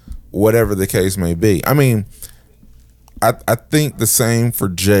 I'm whatever the case may be. I mean, I think the same for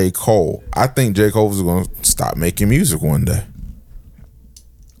J. Cole. I think J. Cole is going to stop making music one day.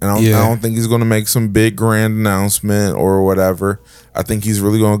 And I don't think he's going to make some big grand announcement or whatever. I think he's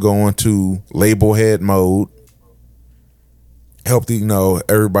really going to go into label head mode. Help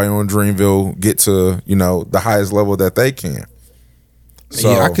everybody on Dreamville get to the highest level that they can.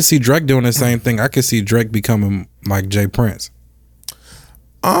 So I could see Drake doing the same thing. I could see Drake becoming like Jay Prince.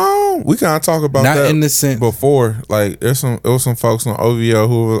 We kind of talk about Not that in the sense before. Like, it was some folks on OVO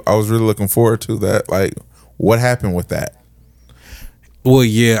who I was really looking forward to that. Like, what happened with that? Well,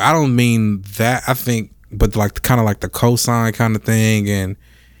 yeah, I don't mean that. I think, but like kind of like the cosign kind of thing, and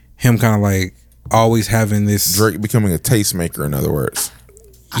him kind of like always having this Drake becoming a tastemaker. In other words,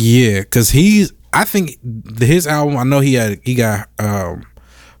 yeah, because I think his album. I know he got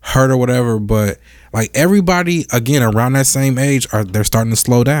hurt or whatever, but like everybody again around that same age they're starting to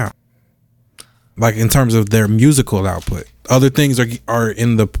slow down. Like in terms of their musical output, other things are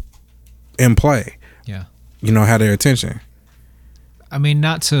in play. Yeah, have their attention. I mean,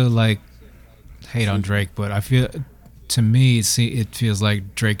 not to like hate on Drake, but I feel to me it feels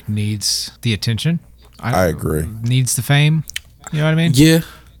like Drake needs the attention. I agree. Needs the fame. You know what I mean? Yeah.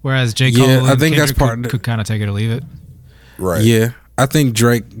 Whereas J. Cole, and I think Kendrick that's could kind of take it or leave it. Right. Yeah, I think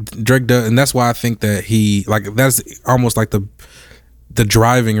Drake does, and that's why I think that he that's almost like the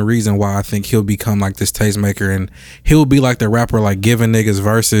driving reason why I think he'll become like this tastemaker, and he'll be like the rapper like giving niggas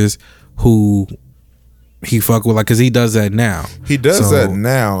verses who he fuck with, like, because he does that now. He does that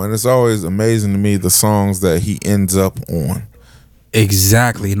now, and it's always amazing to me the songs that he ends up on.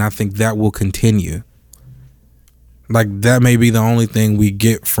 Exactly, and I think that will continue. Like, that may be the only thing we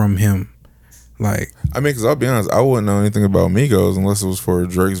get from him. Like, I mean, because I'll be honest, I wouldn't know anything about Migos unless it was for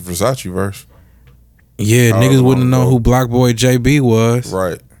Drake's Versace verse. Yeah, niggas wouldn't know who Block Boy JB was.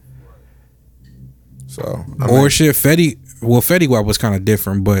 Right. So, shit, Fetty. Well, Fetty Wap was kind of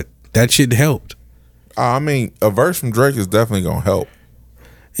different, but that shit helped. I mean, a verse from Drake is definitely gonna help.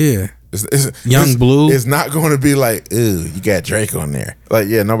 Yeah. It's Young Blue. It's not going to be like, ew, you got Drake on there. Like,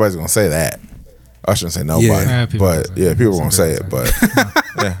 yeah, nobody's gonna say that. I shouldn't say nobody, but yeah, people gonna say it. But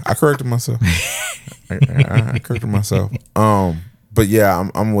yeah, I corrected myself. I corrected myself. But yeah,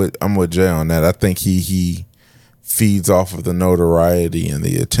 I'm with Jay on that. I think he feeds off of the notoriety and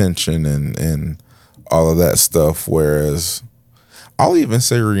the attention and all of that stuff. Whereas I'll even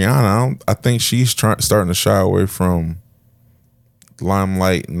say Rihanna, I think she's starting to shy away from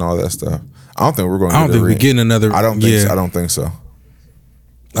limelight and all that stuff. I don't think we're going. I don't think we're getting another. I don't think. So. I don't think so.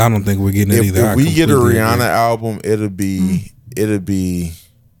 I don't think we're getting it either. If we get a Rihanna album, it'll be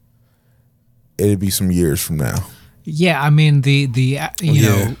some years from now. Yeah, I mean the you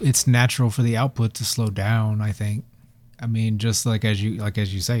know, it's natural for the output to slow down, I think. I mean, just like as you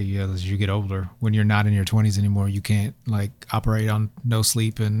say, as you get older, when you're not in your 20s anymore, you can't like operate on no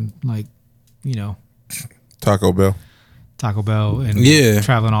sleep and like, you know, Taco Bell and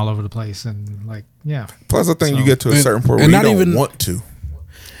traveling all over the place and like Plus, I think you get to a certain point where you don't want to.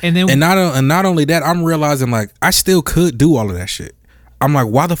 And then not only that, I'm realizing like I still could do all of that shit. I'm like,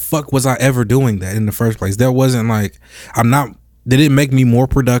 why the fuck was I ever doing that in the first place? That wasn't like they didn't make me more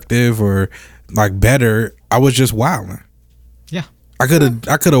productive or like better. I was just wilding. Yeah. I could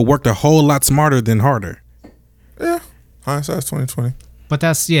have worked a whole lot smarter than harder. Yeah. Hindsight's 2020. But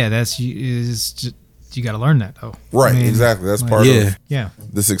that's you got to learn that though. Right, exactly. That's part of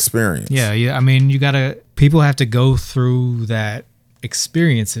this experience. Yeah. I mean, people have to go through that,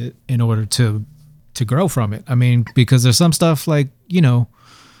 experience it in order to grow from it. I mean, because there's some stuff like, you know,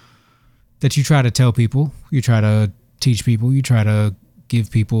 that you try to tell people, you try to teach people, you try to give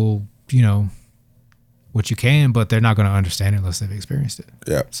people, you know, what you can, but they're not going to understand it unless they've experienced it.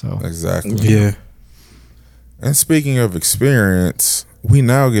 Yeah. So exactly. Yeah. And speaking of experience, we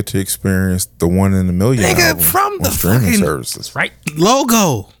now get to experience the 1 in a million album from the streaming services. right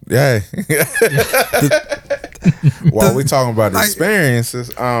Logo. Yeah. While we talking about experiences,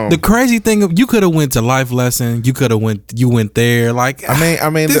 the crazy thing, you could have went to Life Lesson. You went there. Like, I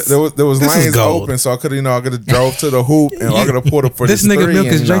mean, there was lanes open, so I could have drove to the hoop and I could have pulled up for this this nigga three, Milk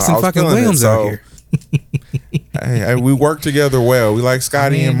is and, Jason fucking Williams out here. Hey, we work together well. We like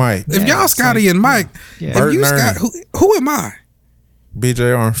Scotty and Mike. If y'all Scotty and Mike, if you Scott, who am I?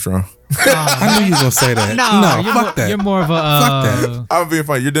 BJ Armstrong. I knew you was gonna say that. No, fuck that. You're more of a fuck that. I'm being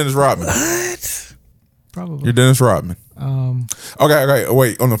funny. You're Dennis Rodman. What? Probably. You're Dennis Rodman. Okay.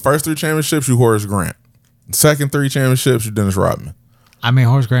 Wait. On the first 3 championships, you Horace Grant. Second 3 championships, you Dennis Rodman. I mean,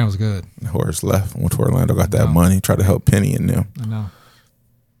 Horace Grant was good. Horace left, went to Orlando, got that money, tried to help Penny and them. I know.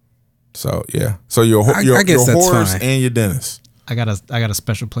 So yeah. So you're I guess that's Horace fine. and your Dennis. I got a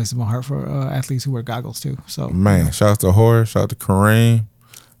special place in my heart for athletes who wear goggles too. So Man, shout out to Horace, shout out to Kareem,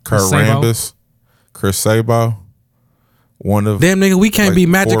 Kurt Sabo. Rambis, Chris Sabo. One of Damn nigga, we can't be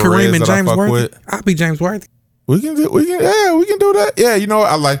Magic, 4 Kareem, Reds and that I James fuck Worthy. with. I'll be James Worthy. We can do that. Yeah, you know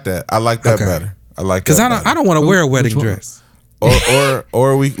what? I like that. I like that Okay. better. I like that Because better. I don't want to wear a wedding one? dress.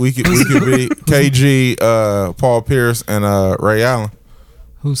 Or we could be KG, Paul Pierce, and Ray Allen.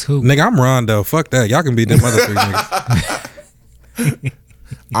 who's who? Nigga, I'm Rondo. Fuck that. Y'all can be them other 3 niggas.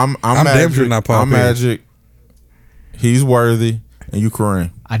 I'm damn Magic. sure not Paul I'm Pierce. Magic. He's Worthy, and you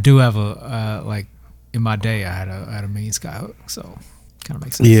Kareem. I do have a like in my day. I had a mean skyhook, so kind of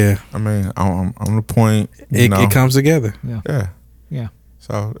makes sense. Yeah. I mean, I'm the point. You know. It comes together. Yeah.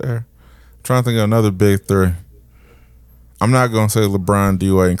 So there. I'm trying to think of another big 3. I'm not gonna say LeBron,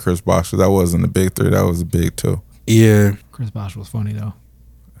 D-Wade, and Chris Bosh. That wasn't the big 3. That was the big 2. Yeah. Chris Bosh was funny though.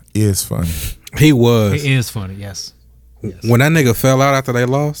 It is funny. He was. It is funny. Yes. When that nigga fell out after they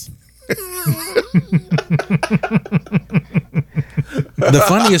lost. The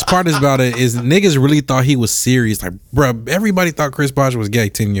funniest part about it is niggas really thought he was serious. Like, bruh, everybody thought Chris Bosh was gay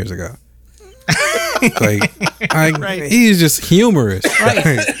 10 years ago. Right. He's just humorous.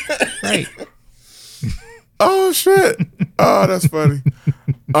 Right. Oh shit. Oh, that's funny.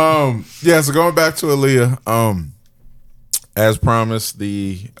 Yeah, so going back to Aaliyah, as promised,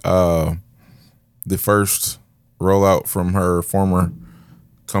 the first rollout from her former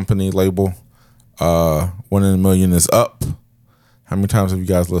company label, 1 in a Million, is up. How many times have you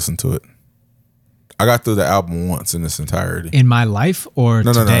guys listened to it? I got through the album once in its entirety. In my life or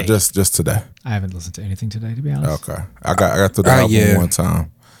No, today? just today. I haven't listened to anything today, to be honest. Okay, I got through the album yeah. one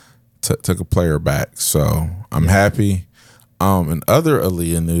time. Took a player back, so I'm happy. In other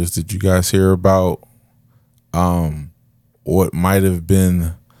Aaliyah news, did you guys hear about what might have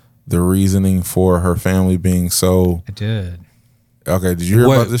been the reasoning for her family being so? I did. Okay, did you hear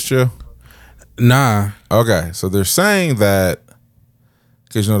about this, Chill? Nah. Okay, so they're saying that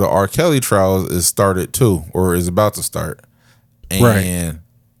because the R. Kelly trial is started too, or is about to start, and Right.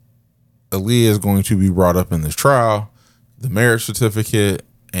 Aaliyah is going to be brought up in this trial, the marriage certificate,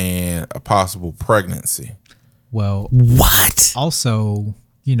 and a possible pregnancy. Well, What? also,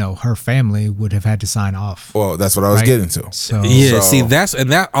 her family would have had to sign off. Well, that's what I was Right. getting to. So Yeah, So- see,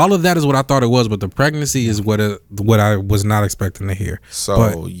 all of that is what I thought it was, but the pregnancy is what I was not expecting to hear.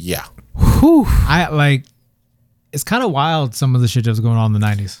 So yeah, Whew. I like. It's kind of wild some of the shit that was going on in the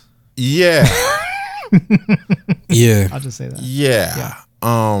 90s. yeah, Yeah. I'll just say that. yeah.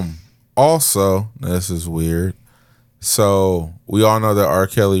 Also, this is weird. So we all know that R.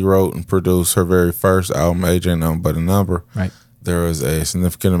 Kelly wrote and produced her very first album, AJ Nothing But a Number. Right. There was a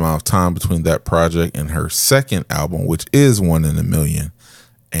significant amount of time between that project and her second album, which is 1 in a Million.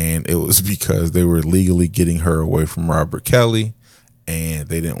 And it was because they were legally getting her away from Robert Kelly, and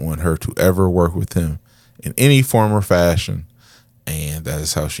they didn't want her to ever work with him in any form or fashion. And that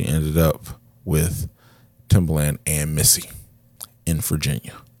is how she ended up with Timbaland and Missy in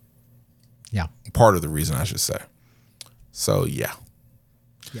Virginia. Yeah. Part of the reason, I should say. So, yeah.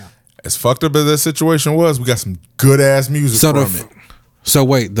 Yeah. As fucked up as that situation was, we got some good ass music So from it. So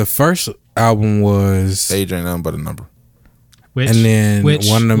wait, the first album was AJ Nothing But a Number. Which, and then 1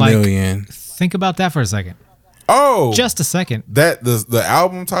 in a Million. Think about that for a second. Oh, Just a second. that the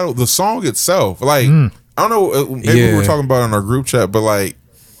album title, the song itself. Like I don't know, maybe we were Yeah. talking about it in our group chat, but like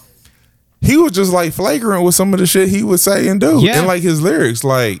he was just like flagrant with some of the shit he would say and do, Yeah. and like his lyrics,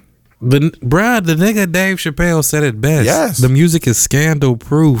 like The nigga Dave Chappelle said it best. Yes. The music is scandal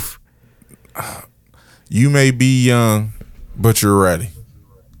proof. you may be young, but you're ready.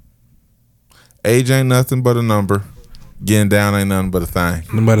 Age ain't nothing but a number. Getting down ain't nothing but a thing.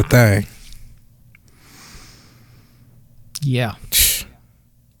 No matter thing. Yeah.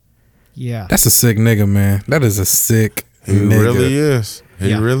 Yeah. That's a sick nigga, man. That is a sick He nigga. really is. He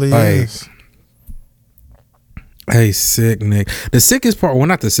Yeah. really Like, is. Hey, sick nigga. The sickest part, well,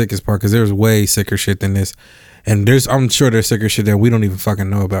 not the sickest part, because there's way sicker shit than this. And I'm sure there's sicker shit that we don't even fucking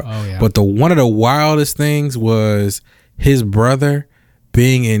know about. Oh, yeah. But one of the wildest things was his brother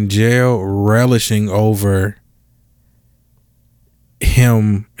being in jail, relishing over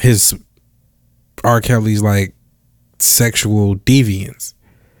his R. Kelly's like sexual deviance.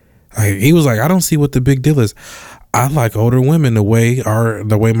 Like, he was like, I don't see what the big deal is. I like older women the way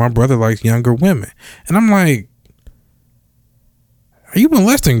my brother likes younger women. And I'm like, are you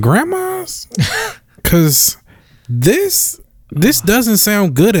molesting grandmas? Cause this doesn't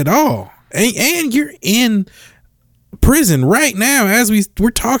sound good at all. And you're in prison right now as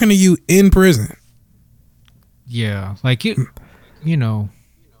we're talking to you in prison. Yeah, like it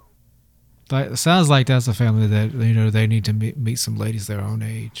sounds like that's a family that they need to meet some ladies their own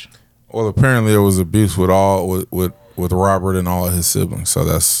age. Well, apparently there was abuse with Robert and all of his siblings. So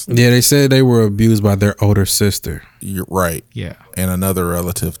that's they said they were abused by their older sister. You're right. Yeah, and another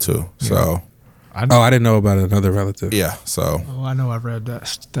relative too. Yeah. So I didn't know about another relative. Yeah, so I know I've read that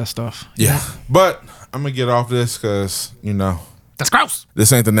stuff. Yeah, but I'm gonna get off this because that's gross.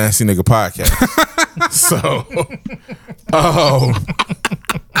 This ain't the Nasty Nigga podcast. So,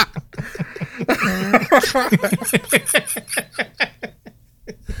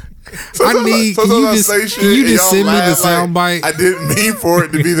 can you just send me the soundbite? I didn't mean for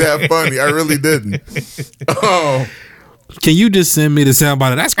it to be that funny. I really didn't. Can you just send me the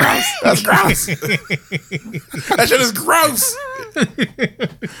soundbite? That's gross. That's gross. That shit is gross.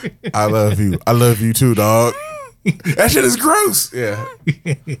 I love you. I love you too, dog. That shit is gross. Yeah.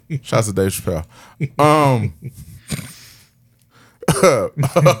 Shouts to Dave Chappelle.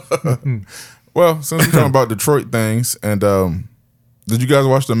 Well, since we're talking about Detroit things, and did you guys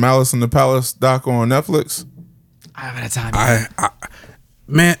watch the Malice in the Palace doc on Netflix? I haven't had time.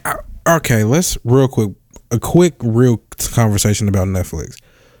 Okay, let's real conversation about Netflix.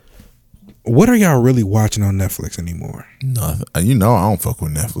 What are y'all really watching on Netflix anymore? Nothing. I don't fuck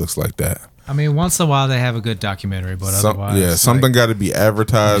with Netflix like that. I mean, once in a while they have a good documentary, but otherwise, something got to be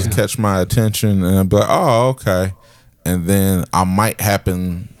advertised, catch my attention, and I'd be like, oh, okay, and then I might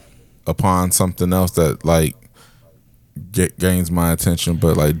happen upon something else that like gains my attention,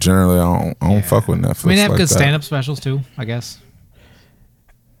 but like generally, I don't fuck with Netflix. I mean, they have like good that. stand-up specials too, I guess.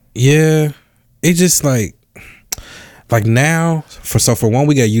 Yeah, it just like now for one,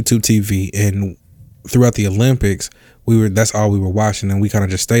 we got YouTube TV, and throughout the Olympics, that's all we were watching, and we kind of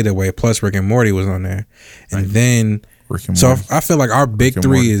just stayed that way. Plus, Rick and Morty was on there, and then I feel like our big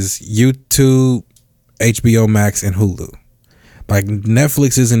three is YouTube, HBO Max, and Hulu. Like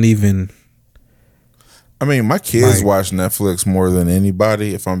Netflix isn't even. I mean, my kids watch Netflix more than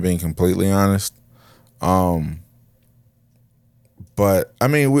anybody, if I'm being completely honest. But I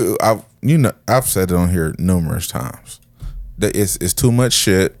mean, I've said it on here numerous times that it's too much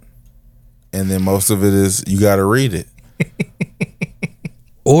shit, and then most of it is you got to read it,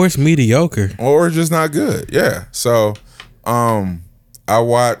 or it's mediocre, or it's just not good. Yeah. So, I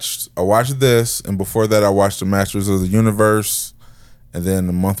watched this, and before that, I watched the Masters of the Universe, and then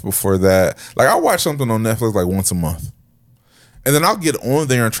the month before that, like I watch something on Netflix like once a month, and then I'll get on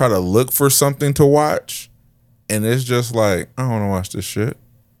there and try to look for something to watch. And it's just like, I don't want to watch this shit.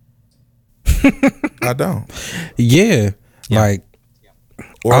 I don't. Yeah. Like,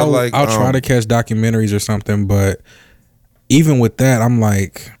 or I'll try to catch documentaries or something, but even with that, I'm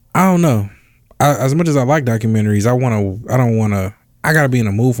like, I don't know. As much as I like documentaries, I gotta be in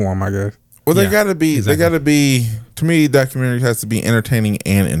a mood for them, I guess. Well, they gotta be. Exactly. They gotta be. To me, documentary has to be entertaining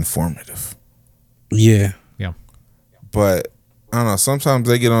and informative. Yeah. Yeah. But I don't know. Sometimes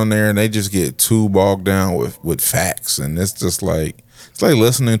they get on there and they just get too bogged down with facts, and it's just like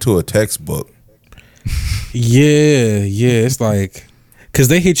listening to a textbook. Yeah. It's like because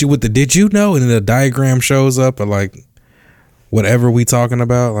they hit you with the "did you know?" and then the diagram shows up or like whatever we talking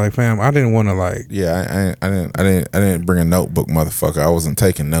about. Like, fam, I didn't want to like. Yeah, I didn't bring a notebook, motherfucker. I wasn't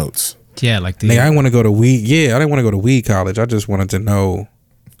taking notes. Yeah, like I didn't want to go to weed. Yeah, I didn't want to go to weed college. I just wanted to know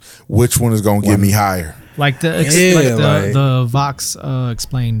which one is gonna get me higher. Like the Vox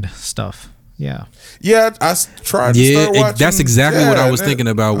explained stuff. Yeah. Yeah, I tried to start watching. That's exactly what I was thinking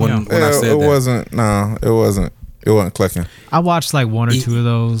about when I said that. It wasn't clicking. I watched like one or two of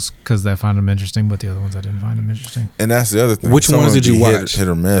those because I found them interesting, but the other ones I didn't find them interesting. And that's the other thing. Which ones did you watch? Hit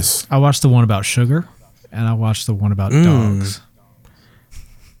or miss. I watched the one about sugar, and I watched the one about dogs.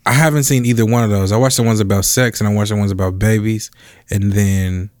 I haven't seen either one of those. I watched the ones about sex, and I watched the ones about babies, and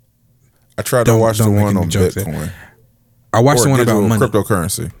then I tried to watch the one on Bitcoin. I watched the one about money,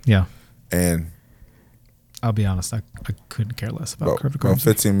 cryptocurrency. Yeah, and I'll be honest, I couldn't care less about cryptocurrency. About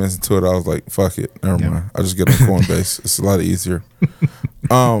 15 minutes into it, I was like, "Fuck it, never mind. I'll just get on Coinbase. It's a lot easier."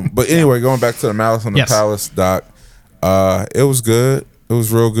 But anyway, going back to the Malice on the Palace doc, it was good. It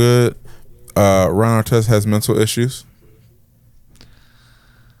was real good. Ron Artest has mental issues.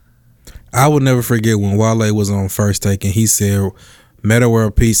 I will never forget when Wale was on First Take and he said, "Meta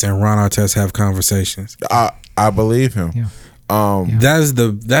World Peace and Ron Artest have conversations." I believe him. Yeah.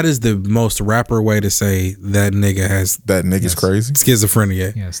 That is the most rapper way to say that nigga has nigga's crazy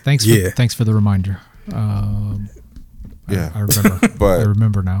schizophrenia. Yes. Thanks for the reminder. Yeah. I remember. But I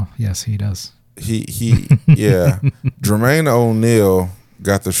remember now. Yes, he does. yeah. Jermaine O'Neal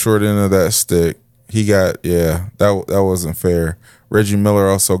got the short end of that stick. He got that wasn't fair. Reggie Miller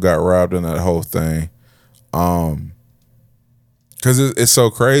also got robbed in that whole thing. Because it's so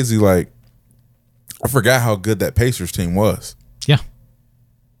crazy. Like, I forgot how good that Pacers team was. Yeah.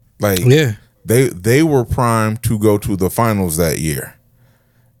 Like, they were primed to go to the finals that year.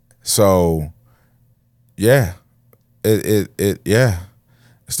 So, yeah,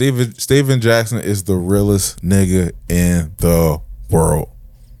 Steven Jackson is the realest nigga in the world.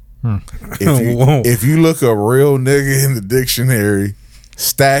 If you look up real nigga in the dictionary,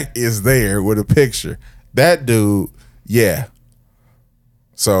 Stack is there with a picture. That dude, yeah.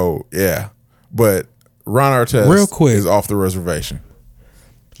 So, yeah. But Ron Artest real quick is off the reservation.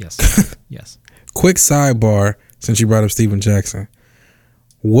 Yes. Yes. Quick sidebar, since you brought up Steven Jackson.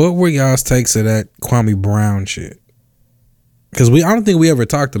 What were y'all's takes of that Kwame Brown shit? Because I don't think we ever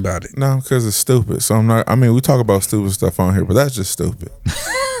talked about it. No, because it's stupid. So I'm not. I mean, we talk about stupid stuff on here, but that's just stupid.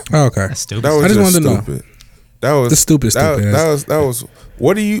 Oh, okay, that's stupid. That was I just just wanted stupid. to know. That was the stupid. That was.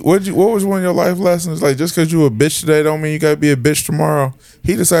 What was one of your life lessons? Like, just because you a bitch today don't mean you gotta be a bitch tomorrow.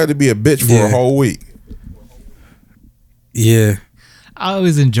 He decided to be a bitch for a whole week. Yeah. I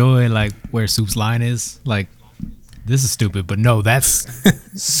always enjoy like where Soup's line is. Like, this is stupid, but no, that's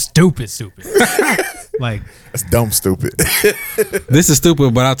stupid. Like, that's dumb stupid. This is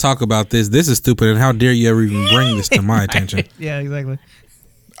stupid, but I'll talk about this. This is stupid, and how dare you ever even bring this to my attention? Yeah, exactly.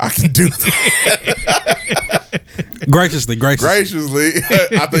 I can do that. graciously.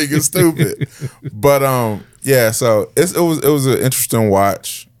 I think it's stupid, but yeah. So it was an interesting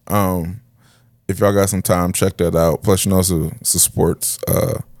watch. If y'all got some time, check that out. Plus, you know, it's a sports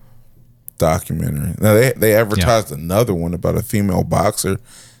documentary. Now they advertised another one about a female boxer.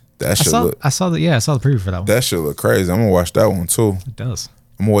 I saw the preview for that one. That shit look crazy. I'm gonna watch that one too. It does.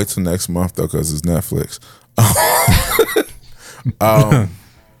 I'm gonna wait till next month though, because it's Netflix.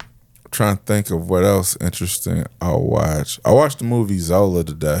 Trying to think of what else interesting I'll watch. I watched the movie Zola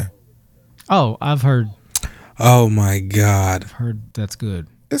today. Oh, I've heard. Oh my God. I've heard that's good.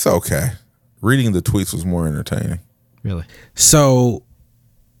 It's okay. Reading the tweets was more entertaining. Really? So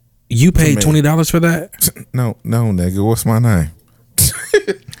you paid $20 for that? No, nigga. What's my name?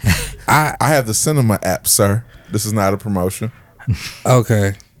 I have the cinema app, sir. This is not a promotion.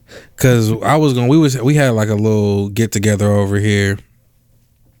 Okay. Cause we had like a little get together over here.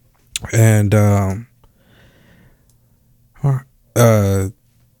 And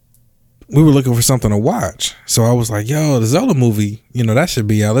we were looking for something to watch. So I was like, yo, the Zola movie, that should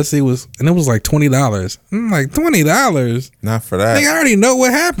be out. Let's see and it was like $20. I'm like, $20? Not for that. I already know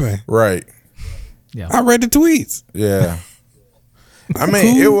what happened. Right. Yeah. I read the tweets. Yeah. I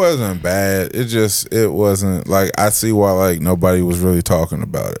mean, It wasn't bad. It wasn't like, I see why like nobody was really talking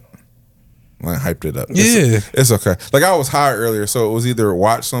about it. Like, hyped it up. It's okay. Like, I was high earlier, so it was either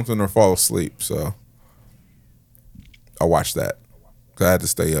watch something or fall asleep. So I watched that. I had to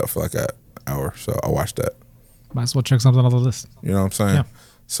stay up for like an hour, so I watched that. Might as well check something on the list. You know what I'm saying? Yeah.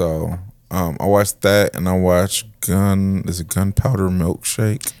 So I watched that, and I watched Gunpowder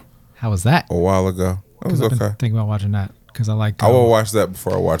Milkshake. How was that? A while ago. It was okay. Thinking about watching that because I like. I will watch that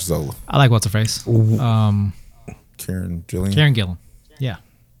before I watch Zola. I like what's her face. Karen Gillan. Yeah.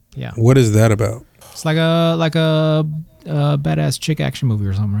 Yeah. What is that about? It's like a badass chick action movie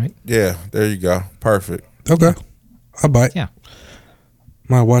or something, right? Yeah, there you go. Perfect. Okay. I'll bite. Yeah.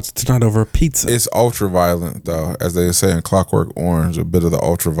 Might watch it tonight over a pizza. It's ultra violent though, as they say in Clockwork Orange, a bit of the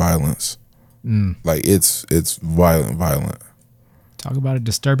ultra violence. Like it's violent. Talk about a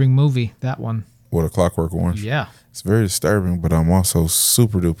disturbing movie, that one. What, a Clockwork Orange? Yeah. It's very disturbing, but I'm also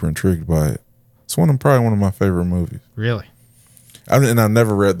super duper intrigued by it. It's probably one of my favorite movies. Really? And I've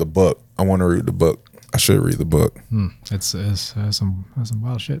never read the book. I want to read the book. I should read the book. It's some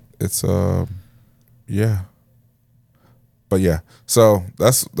wild shit. It's yeah. But yeah, so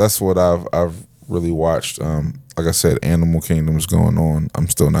that's what I've really watched. Like I said, Animal Kingdom's going on. I'm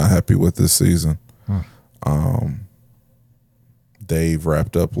still not happy with this season. Dave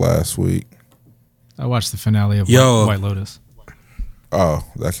wrapped up last week. I watched the finale of White Lotus. Oh,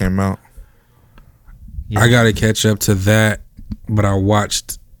 that came out? Yeah. I got to catch up to that, but I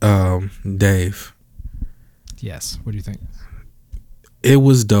watched Dave. Yes. What do you think? It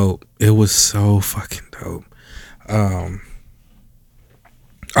was dope. It was so fucking dope.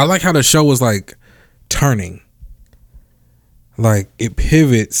 I like how the show was like turning. Like it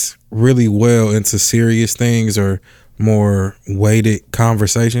pivots really well into serious things or more weighted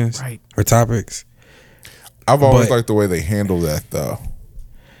conversations or topics. I've always liked the way they handle that though,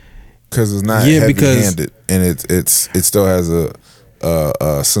 because it's not heavy-handed and it still has a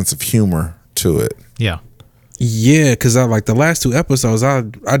sense of humor to it. Yeah. Yeah, because I like the last 2 episodes, I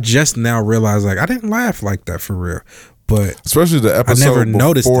just now realized like I didn't laugh like that for real. But especially the episode never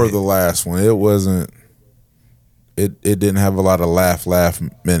noticed before it. the last one, it wasn't. It didn't have a lot of laugh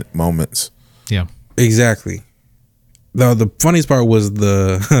moments. Yeah. Exactly. The funniest part was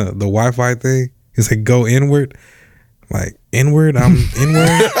the the Wi-Fi thing. It's like go inward, like inward. I'm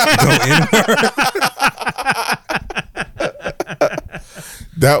inward. Go inward.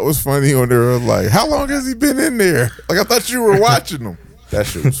 That was funny when they were like, "How long has he been in there?" Like I thought you were watching him. That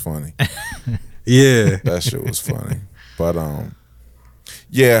shit was funny. Yeah. That shit was funny. But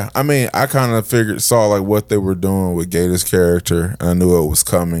yeah, I mean, I kind of saw like what they were doing with Gator's character, and I knew it was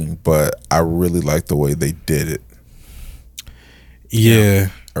coming, but I really liked the way they did it. Yeah.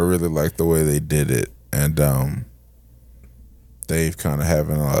 I really liked the way they did it, and Dave kind of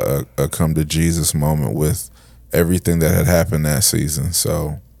having a come to Jesus moment with everything that had happened that season.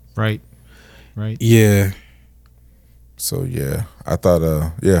 So Right. Yeah. So yeah, I thought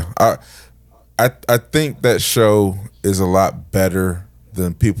I think that show is a lot better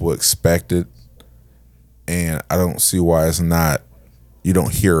than people expected, and I don't see why it's not. You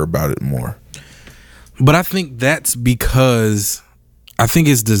don't hear about it more. But I think that's because I think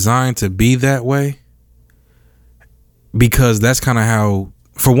it's designed to be that way. Because that's kind of how,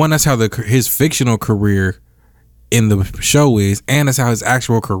 for one, that's how his fictional career in the show is, and that's how his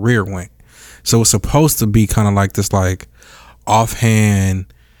actual career went. So it's supposed to be kind of like this, like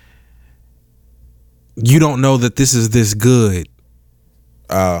offhand. You don't know that this is this good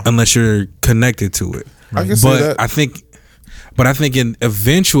unless you're connected to it. I can see that. I think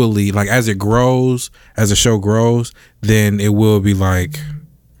eventually, like as it grows, as the show grows, then it will be like.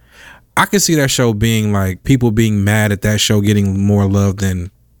 I could see that show being like people being mad at that show getting more love than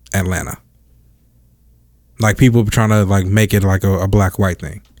Atlanta. Like people trying to like make it like a black white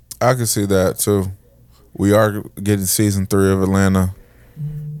thing. I can see that too. We are getting season 3 of Atlanta.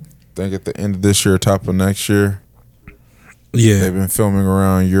 I think at the end of this year, top of next year. Yeah, They've been filming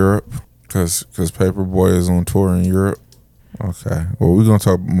around Europe because Paperboy is on tour in Europe. Okay, well we're gonna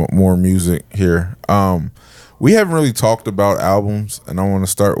talk more music here. We haven't really talked about albums, and I want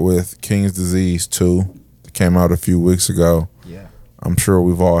to start with King's Disease 2. It came out a few weeks ago. Yeah. I'm sure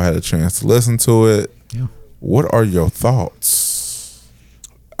we've all had a chance to listen to it. Yeah. What are your thoughts?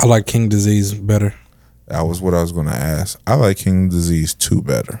 I like King Disease better. That was what I was going to ask. I like King Disease 2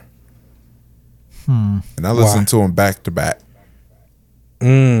 better. And I listened to them back to back.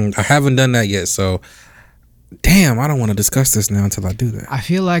 I haven't done that yet, so damn, I don't want to discuss this now until I do that. I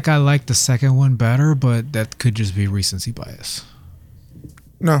feel like I like the second one better, but that could just be recency bias.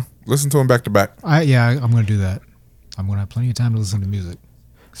 No, listen to them back to back. I'm going to do that. I'm going to have plenty of time to listen to music.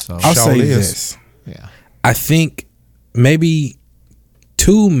 So I'll say Surely is. this. yeah. I think maybe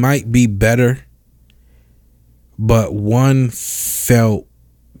 2 might be better, but 1 felt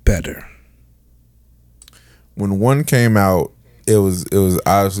better. When 1 came out, it was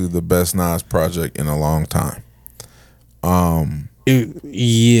obviously the best Nas project in a long time. I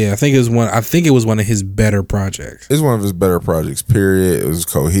think it was one of his better projects. It's one of his better projects, period. It was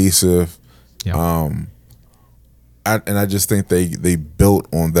cohesive. Yeah. I just think they built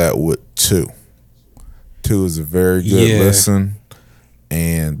on that with 2. 2 is a very good listen,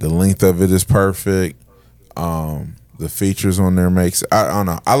 and the length of it is perfect. The features on there makes I don't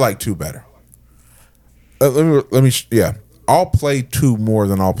know. I like 2 better. Let me I'll play 2 more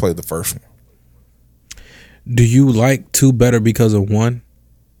than I'll play the first one. Do you like 2 better because of 1?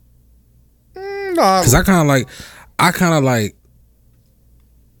 No, Because I kind of like.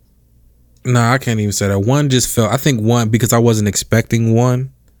 No, I can't even say that. 1 just felt. I think 1 because I wasn't expecting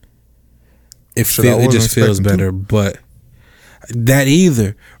 1. It just feels better, but that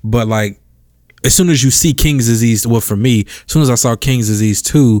either. But like, as soon as you see King's Disease, well, for me, as soon as I saw King's Disease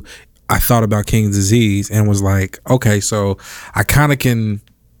 2, I thought about King's Disease and was like, okay, so I kind of can.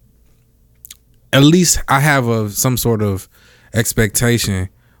 At least I have some sort of expectation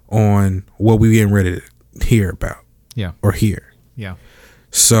on what we getting ready to hear about. Yeah. Or hear. Yeah.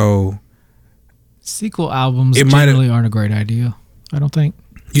 So Sequel albums It generally aren't a great idea, I don't think.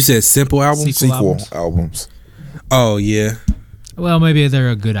 you said simple albums? sequel albums. Oh yeah. Well, maybe they're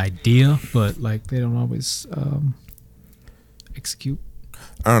a good idea, but like they don't always execute.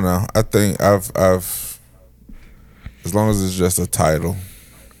 I don't know. I think I've as long as it's just a title.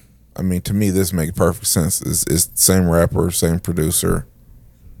 I mean, to me, this makes perfect sense. It's same rapper, same producer.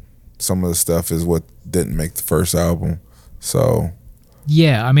 Some of the stuff is what didn't make the first album. So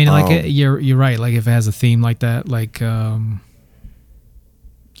Yeah, I mean, like you're right. Like if it has a theme like that, like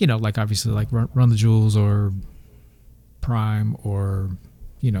like obviously like Run the Jewels or Prime or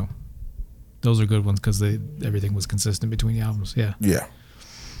those are good ones because everything was consistent between the albums. Yeah. Yeah.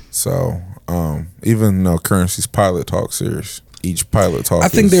 So even though Currency's Pilot Talk series, each Pilot Talk, I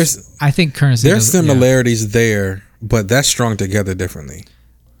think Currency. There's similarities there, but that's strung together differently.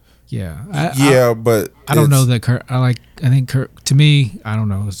 Yeah. But I don't know that to me, I don't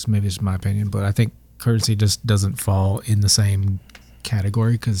know. Maybe it's my opinion, but I think Currency just doesn't fall in the same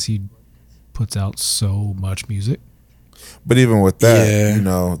category because he puts out so much music. But even with that, you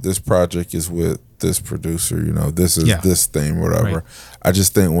know, this project is with this producer, you know, this is this thing, whatever. Right. I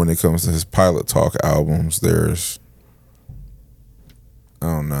just think when it comes to his Pilot Talk albums, there's, I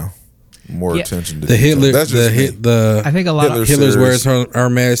don't know, more attention to the Hitler. That's just I think a lot of Hitler's Words Are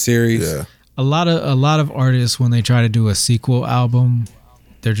Mad series. Yeah. A lot of artists, when they try to do a sequel album,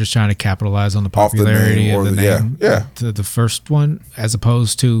 they're just trying to capitalize on the popularity of the name. Yeah. The first one, as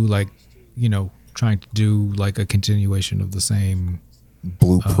opposed to like, you know, trying to do like a continuation of the same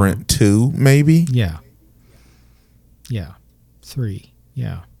Blueprint 2, maybe. Yeah. 3.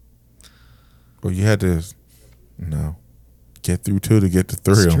 Yeah. Well, you had to, get through 2 to get to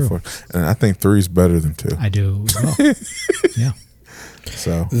 3. And I think 3 is better than 2. I do as well. Yeah.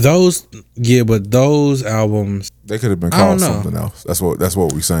 So those albums, they could have been called something else. That's what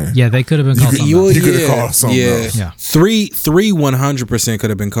we're saying. Yeah, they could have been called something else. You could have called something else. Yeah. 3 100% could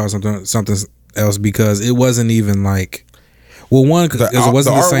have been called something else because it wasn't even like, well, one because it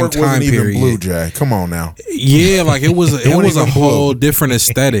wasn't the same time wasn't period. Even blue, Jack. Come on now. Yeah, like it was a whole different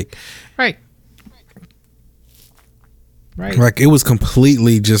aesthetic. Right. Like it was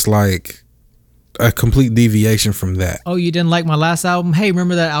completely just like a complete deviation from that. Oh, you didn't like my last album? Hey,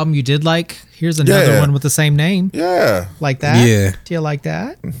 remember that album you did like? Here's another one with the same name. Yeah. Like that? Yeah. Do you like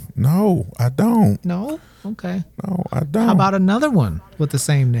that? No, I don't. No? Okay. No, I don't. How about another one with the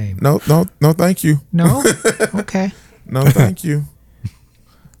same name? No, thank you. No? Okay. No, thank you.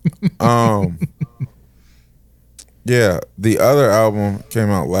 Yeah, the other album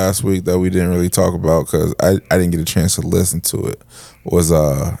came out last week that we didn't really talk about because I didn't get a chance to listen to it. Was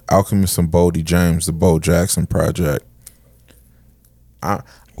Alchemist and Boldy James, the Bo Jackson project. I'm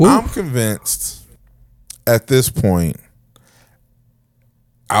convinced at this point,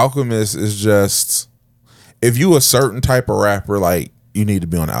 Alchemist is just, if you a certain type of rapper, like you need to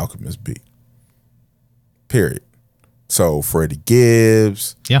be on the Alchemist beat. Period. So Freddie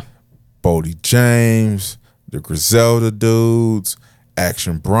Gibbs, Boldy James, the Griselda dudes,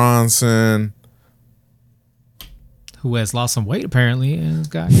 Action Bronson, who has lost some weight apparently. And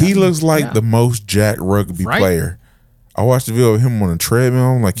he looks like the most jacked rugby player. I watched the video of him on a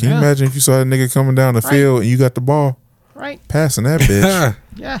treadmill. I'm like, can you imagine if you saw that nigga coming down the field and you got the ball? Right. Passing that bitch.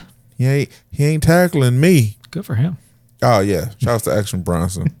 Yeah. He ain't tackling me. Good for him. Oh yeah. Shouts to Action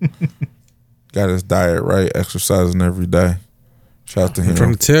Bronson. Got his diet right, exercising every day. Shout to him. I'm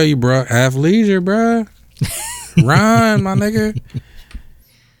trying to tell you, bro. Have leisure, bro. Run, my nigga.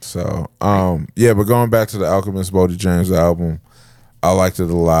 So, but going back to the Alchemist Boldy James album, I liked it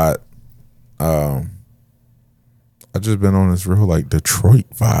a lot. I just been on this real like Detroit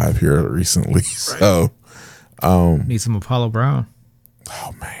vibe here recently. So, need some Apollo Brown.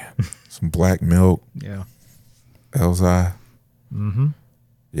 Oh man, some Black Milk. Yeah. Elzai. Mm-hmm.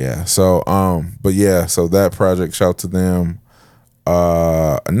 Yeah. So, so that project, shout to them.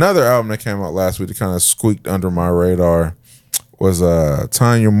 Another album that came out last week that kind of squeaked under my radar was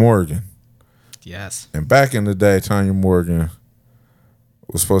Tanya Morgan. Yes. And back in the day, Tanya Morgan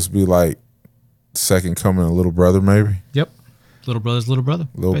was supposed to be like second coming of Little Brother, maybe. Yep. Little Brother's Little Brother.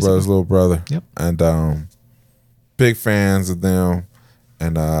 Brother's Little Brother. Yep. And big fans of them.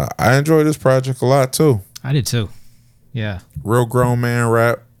 And I enjoyed this project a lot too. I did too. Yeah. Real grown man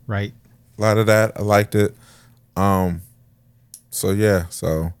rap. Right. A lot of that. I liked it. So I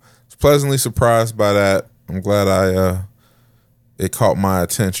was pleasantly surprised by that. I'm glad it caught my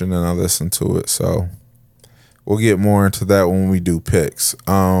attention and I listened to it. So we'll get more into that when we do picks.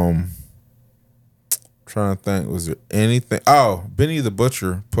 Trying to think, was there anything? Oh, Benny the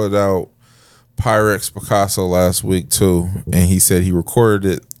Butcher put out Pyrex Picasso last week too, and he said he recorded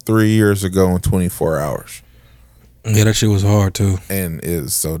it 3 years ago in 24 hours. Yeah, that shit was hard too, and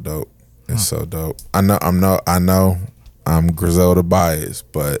it's so dope. It's so dope. I know. I'm Griselda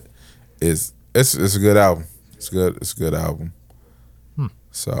biased, but it's a good album. It's a good album.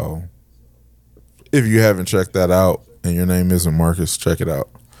 So if you haven't checked that out and your name isn't Marcus, check it out.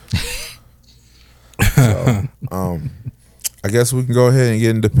 So, I guess we can go ahead and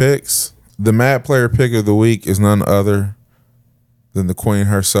get into picks. The Mad Player pick of the week is none other than the queen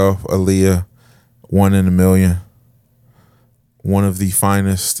herself, Aaliyah, 1 in a Million. One of the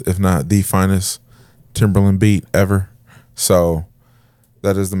finest, if not the finest, Timberland beat ever. So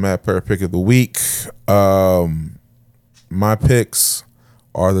That is the Mad Player pick of the week. My picks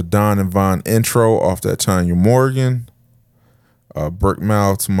are the Don and Von intro off that Tanya Morgan. Brick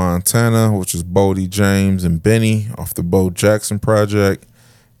Mile to Montana, which is Bodie James and Benny off the Bo Jackson project.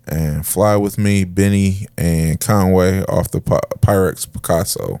 And Fly With Me, Benny and Conway off the Pyrex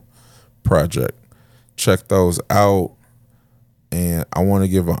Picasso project. Check those out. And I want to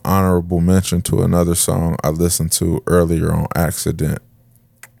give an honorable mention to another song I listened to earlier on accident.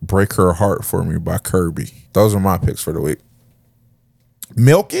 Break Her Heart For Me by Kirby. Those are my picks for the week.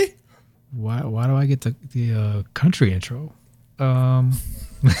 Milky? Why do I get the country intro? I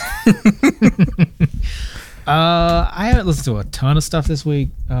haven't listened to a ton of stuff this week.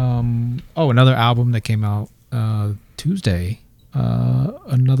 Another album that came out Tuesday.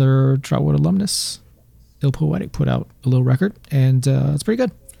 Another Trotwood alumnus, Ill Poetic, put out a little record, and it's pretty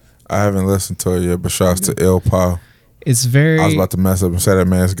good. I haven't listened to it yet, but shouts to Ill Po. It's very. I was about to mess up and say that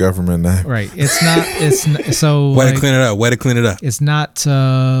man's government name. Right. It's not. It's so. Way to clean it up. It's not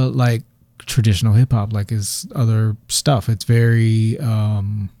like traditional hip hop like his other stuff. It's very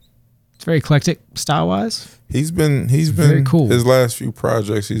eclectic style wise. He's been very cool. His last few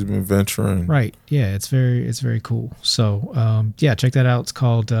projects he's been venturing. Right. Yeah, it's very cool. So check that out. It's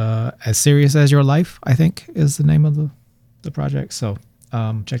called As Serious As Your Life, I think is the name of the project. So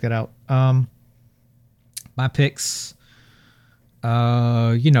check that out. My picks,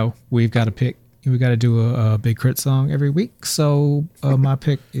 we've got to pick. We got to do a Big Crit song every week. So my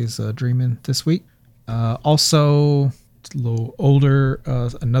pick is Dreamin' this week. Also, it's a little older,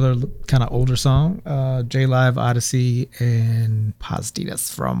 another kind of older song, J Live Odyssey and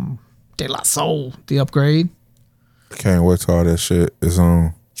Pastitas from De La Soul, The Upgrade. Can't wait till all that shit is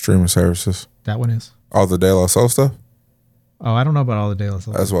on streaming services. That one is. All the De La Soul stuff? Oh, I don't know about all the De La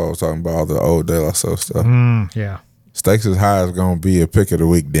Soul. That's what I was talking about, all the old De La Soul stuff. Yeah. Stakes is High is going to be a pick of the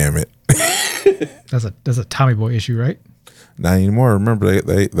week, damn it. That's a Tommy Boy issue, right? Not anymore. Remember,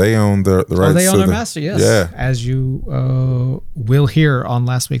 they own the rights. Oh, they own their master, yes. Yeah. As you will hear on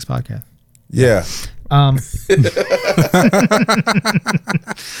last week's podcast. Yeah.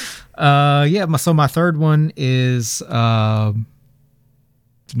 So my third one is the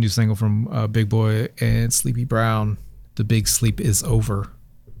new single from Big Boy and Sleepy Brown, The Big Sleep Is Over.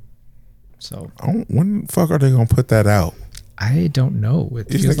 So when the fuck are they going to put that out? I don't know. It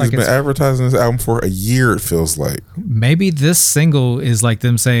These feels niggas like been it's advertising this album for a year, it feels like. maybe this single is like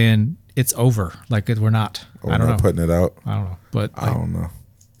them saying it's over. Like we're not. I don't know. Putting it out. I don't know. But I don't know.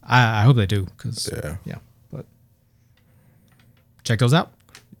 I hope they do because yeah. But check those out.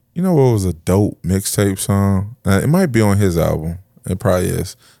 You know what was a dope mixtape song? It might be on his album. It probably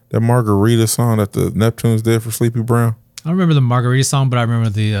is. That Margarita song that the Neptunes did for Sleepy Brown. I don't remember the Margarita song, but I remember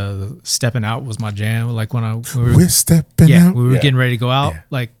the Stepping Out was my jam. Like when we're stepping out. We were getting ready to go out. Yeah.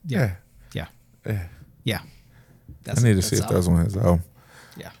 Like, Yeah. That's I need to see if that's on his album.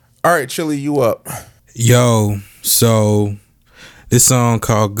 Yeah. All right, Chili, you up. Yo, so this song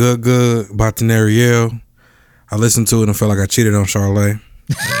called Good Good by Teneriel. I listened to it and felt like I cheated on Charlotte.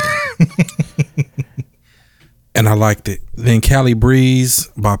 And I liked it. Then Cali Breeze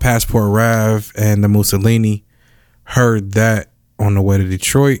by Passport Rav and the Mussolini. Heard that on the way to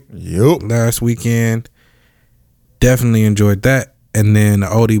Detroit last weekend. Definitely enjoyed that. And then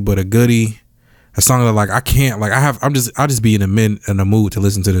Oldie But a Goodie. A song that I'll just be in the mood to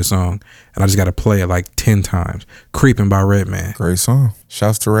listen to this song, and I just got to play it like 10 times. Creeping by Redman. Great song.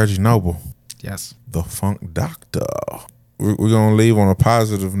 Shouts to Reggie Noble. Yes. The Funk Doctor. We're going to leave on a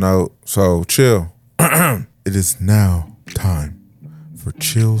positive note. So chill. It is now time for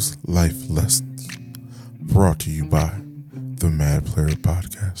Chill's Life Lessons. Brought to you by the Mad Player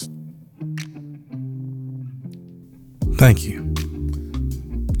Podcast. Thank you.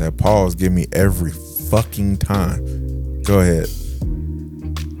 That pause give me every fucking time. Go ahead.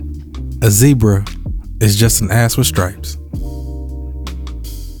 A zebra is just an ass with stripes.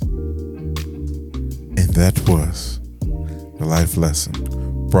 And that was the life lesson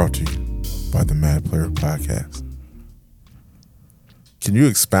brought to you by the Mad Player Podcast. Can you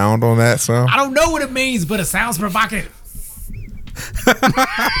expound on that, Sam? I don't know what it means, but it sounds provocative.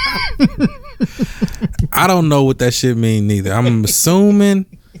 I don't know what that shit mean neither. I'm assuming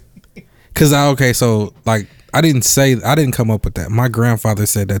because I didn't come up with that. My grandfather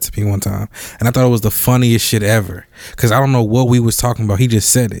said that to me one time, and I thought it was the funniest shit ever. Because I don't know what we was talking about. He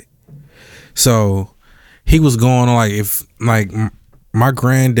just said it. So he was going on if my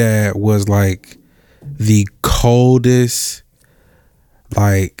granddad was like the coldest,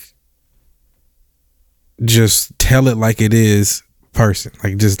 just tell it like it is person.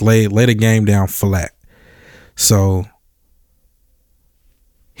 Just lay the game down flat. So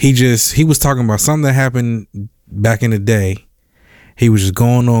he was talking about something that happened back in the day. He was just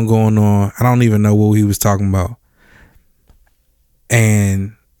going on. I don't even know what he was talking about.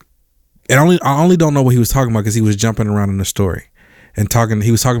 And I only don't know what he was talking about because he was jumping around in the story and talking.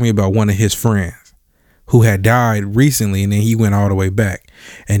 He was talking to me about one of his friends who had died recently, and then he went all the way back.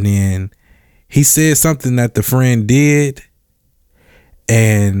 And then he said something that the friend did,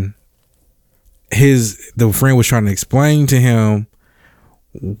 and the friend was trying to explain to him,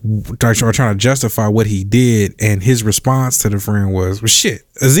 trying to justify what he did, and his response to the friend was shit,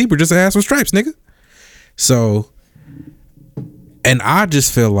 a zebra just has some stripes, nigga. So, and I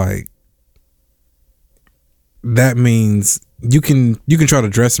just feel like that means you can try to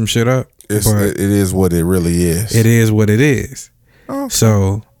dress some shit up. It is what it really is. It is what it is. Okay.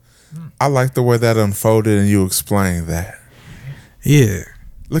 So I like the way that unfolded and you explained that. Yeah.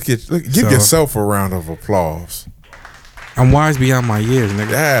 Look, give yourself a round of applause. I'm wise beyond my years,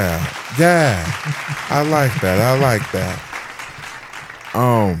 nigga. Yeah. I like that.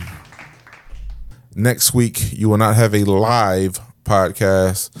 Next week you will not have a live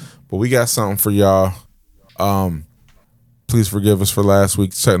podcast, but we got something for y'all. Please forgive us for last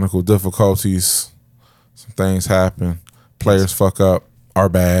week's technical difficulties. Some things happen. Players fuck up. Our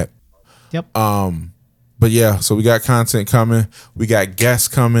bad. Yep. But yeah, so we got content coming. We got guests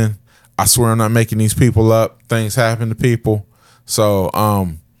coming. I swear I'm not making these people up. Things happen to people. So,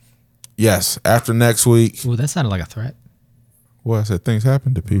 yes, after next week. Ooh, that sounded like a threat. Well, I said things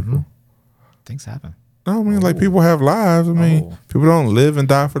happen to people. Mm-hmm. Things happen. No, I mean, like, people have lives. I mean, people don't live and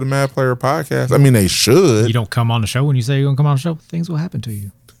die for the Mad Player podcast. I mean, they should. You don't come on the show when you say you're going to come on the show. Things will happen to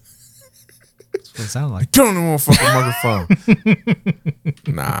you. That's what it sounds like. Turn on the fucking microphone.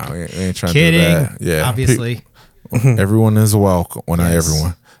 Nah, we ain't trying Kidding. to do that. Yeah. Obviously. Everyone is welcome. Well, not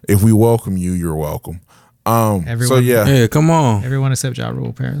everyone. If we welcome you, you're welcome. Everyone, so yeah. Yeah, come on. Everyone except Ja Rule,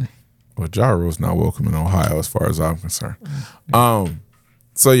 apparently. Well, Ja Rule's not welcome in Ohio as far as I'm concerned.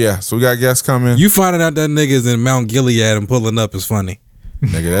 So yeah, so we got guests coming. You finding out that niggas in Mount Gilead and pulling up is funny.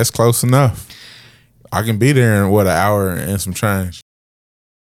 Nigga, that's close enough. I can be there in an hour and some change.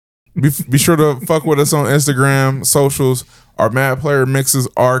 Be sure to fuck with us on Instagram, socials. Our Mad Player mixes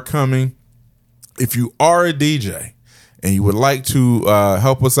are coming. If you are a DJ and you would like to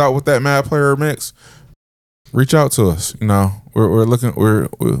help us out with that Mad Player mix, reach out to us. You know, we're looking.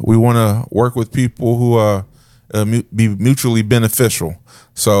 We want to work with people who be mutually beneficial.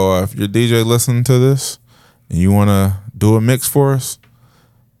 So if you're a DJ listening to this and you want to do a mix for us,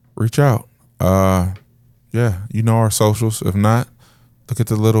 reach out. Yeah, you know our socials. If not, look at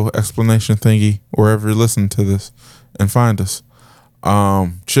the little explanation thingy wherever you're listening to this and find us.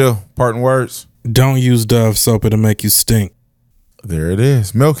 Chill. Parting words. Don't use Dove soap; it'll make you stink. There it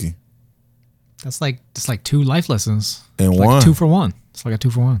is, Milky. That's like 2 life lessons. And it's one. like 2 for 1. It's like a 2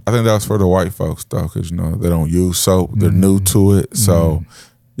 for 1. I think that was for the white folks though, because you know they don't use soap. They're new to it, so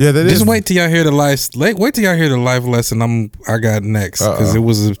yeah, that Just is. wait till y'all hear the life. Wait till y'all hear the life lesson. I got next because it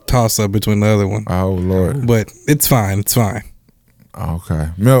was a toss up between the other one. Oh Lord, but it's fine. It's fine.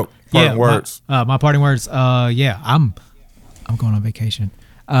 Okay, Milk. Parting words. My parting words. Yeah, I'm going on vacation.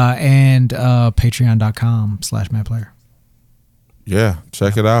 And patreon.com/madplayer. Yeah,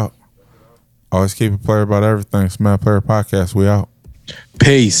 check it out. Always keep a player about everything. It's Mad Player Podcast. We out.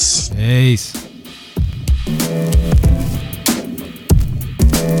 Peace. Peace.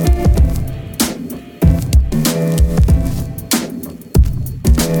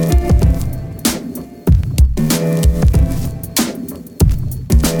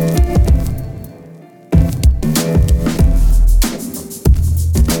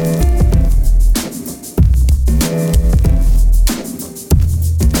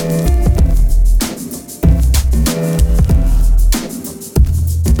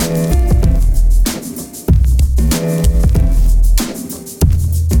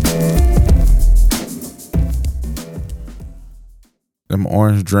 Them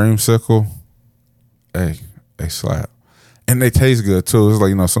orange dreamsicle, hey, they slap. And they taste good too. It's like,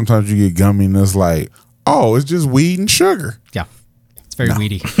 you know, sometimes you get gummy and it's like, oh, it's just weed and sugar. Yeah. It's very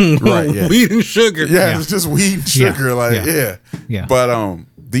weedy. Right, yeah. Weed and sugar. Yeah, it's just weed and sugar. Yeah, Like, yeah. yeah. But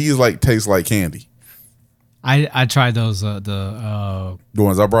these like taste like candy. I tried those the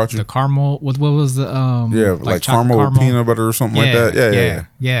ones I brought you? the caramel. What was the Yeah, like caramel with peanut butter or something like that.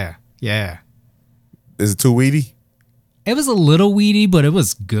 Yeah. Is it too weedy? It was a little weedy, but it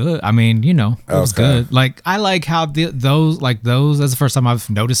was good. I mean, you know, it was good. Like I like how those. That's the first time I've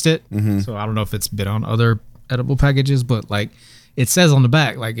noticed it. Mm-hmm. So I don't know if it's been on other edible packages, but like it says on the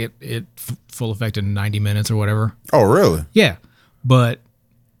back, like it full effect in 90 minutes or whatever. Oh, really? Yeah, but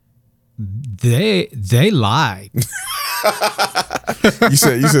they lied. You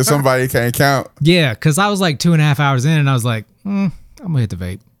said somebody can't count. Yeah, because I was like 2.5 hours in, and I was like, I'm gonna hit the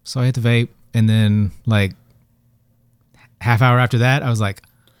vape. So I hit the vape, and then like half hour after that, I was like,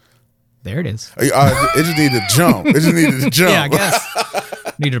 there it is. It just needed to jump. It just needed to jump. Yeah, I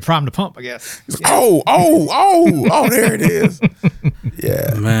guess. Needed a problem to pump, I guess. Yeah. Oh, there it is.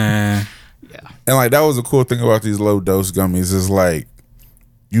 Yeah. Man. Yeah. And like that was the cool thing about these low dose gummies is like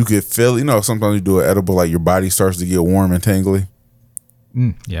you could feel, sometimes you do an edible, like your body starts to get warm and tingly.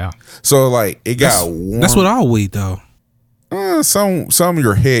 Yeah. So like it got warm. That's what all weed though. Some of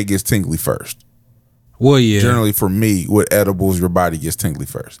your head gets tingly first. Well, yeah. Generally for me, with edibles, your body gets tingly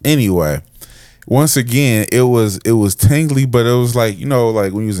first. Anyway, once again, it was tingly, but it was like,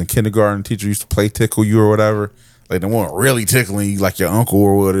 like when you was in kindergarten, teacher used to play tickle you or whatever. Like they weren't really tickling you like your uncle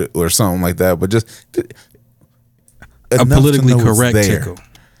or something like that, but just a politically correct tickle.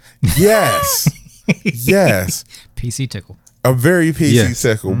 Yes. Yes. PC tickle. A very PC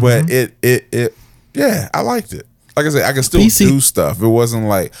tickle, but it I liked it. Like I said, I could still do stuff. It wasn't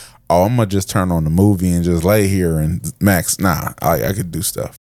like, oh, I'm gonna just turn on the movie and just lay here and max. Nah, I could do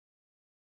stuff.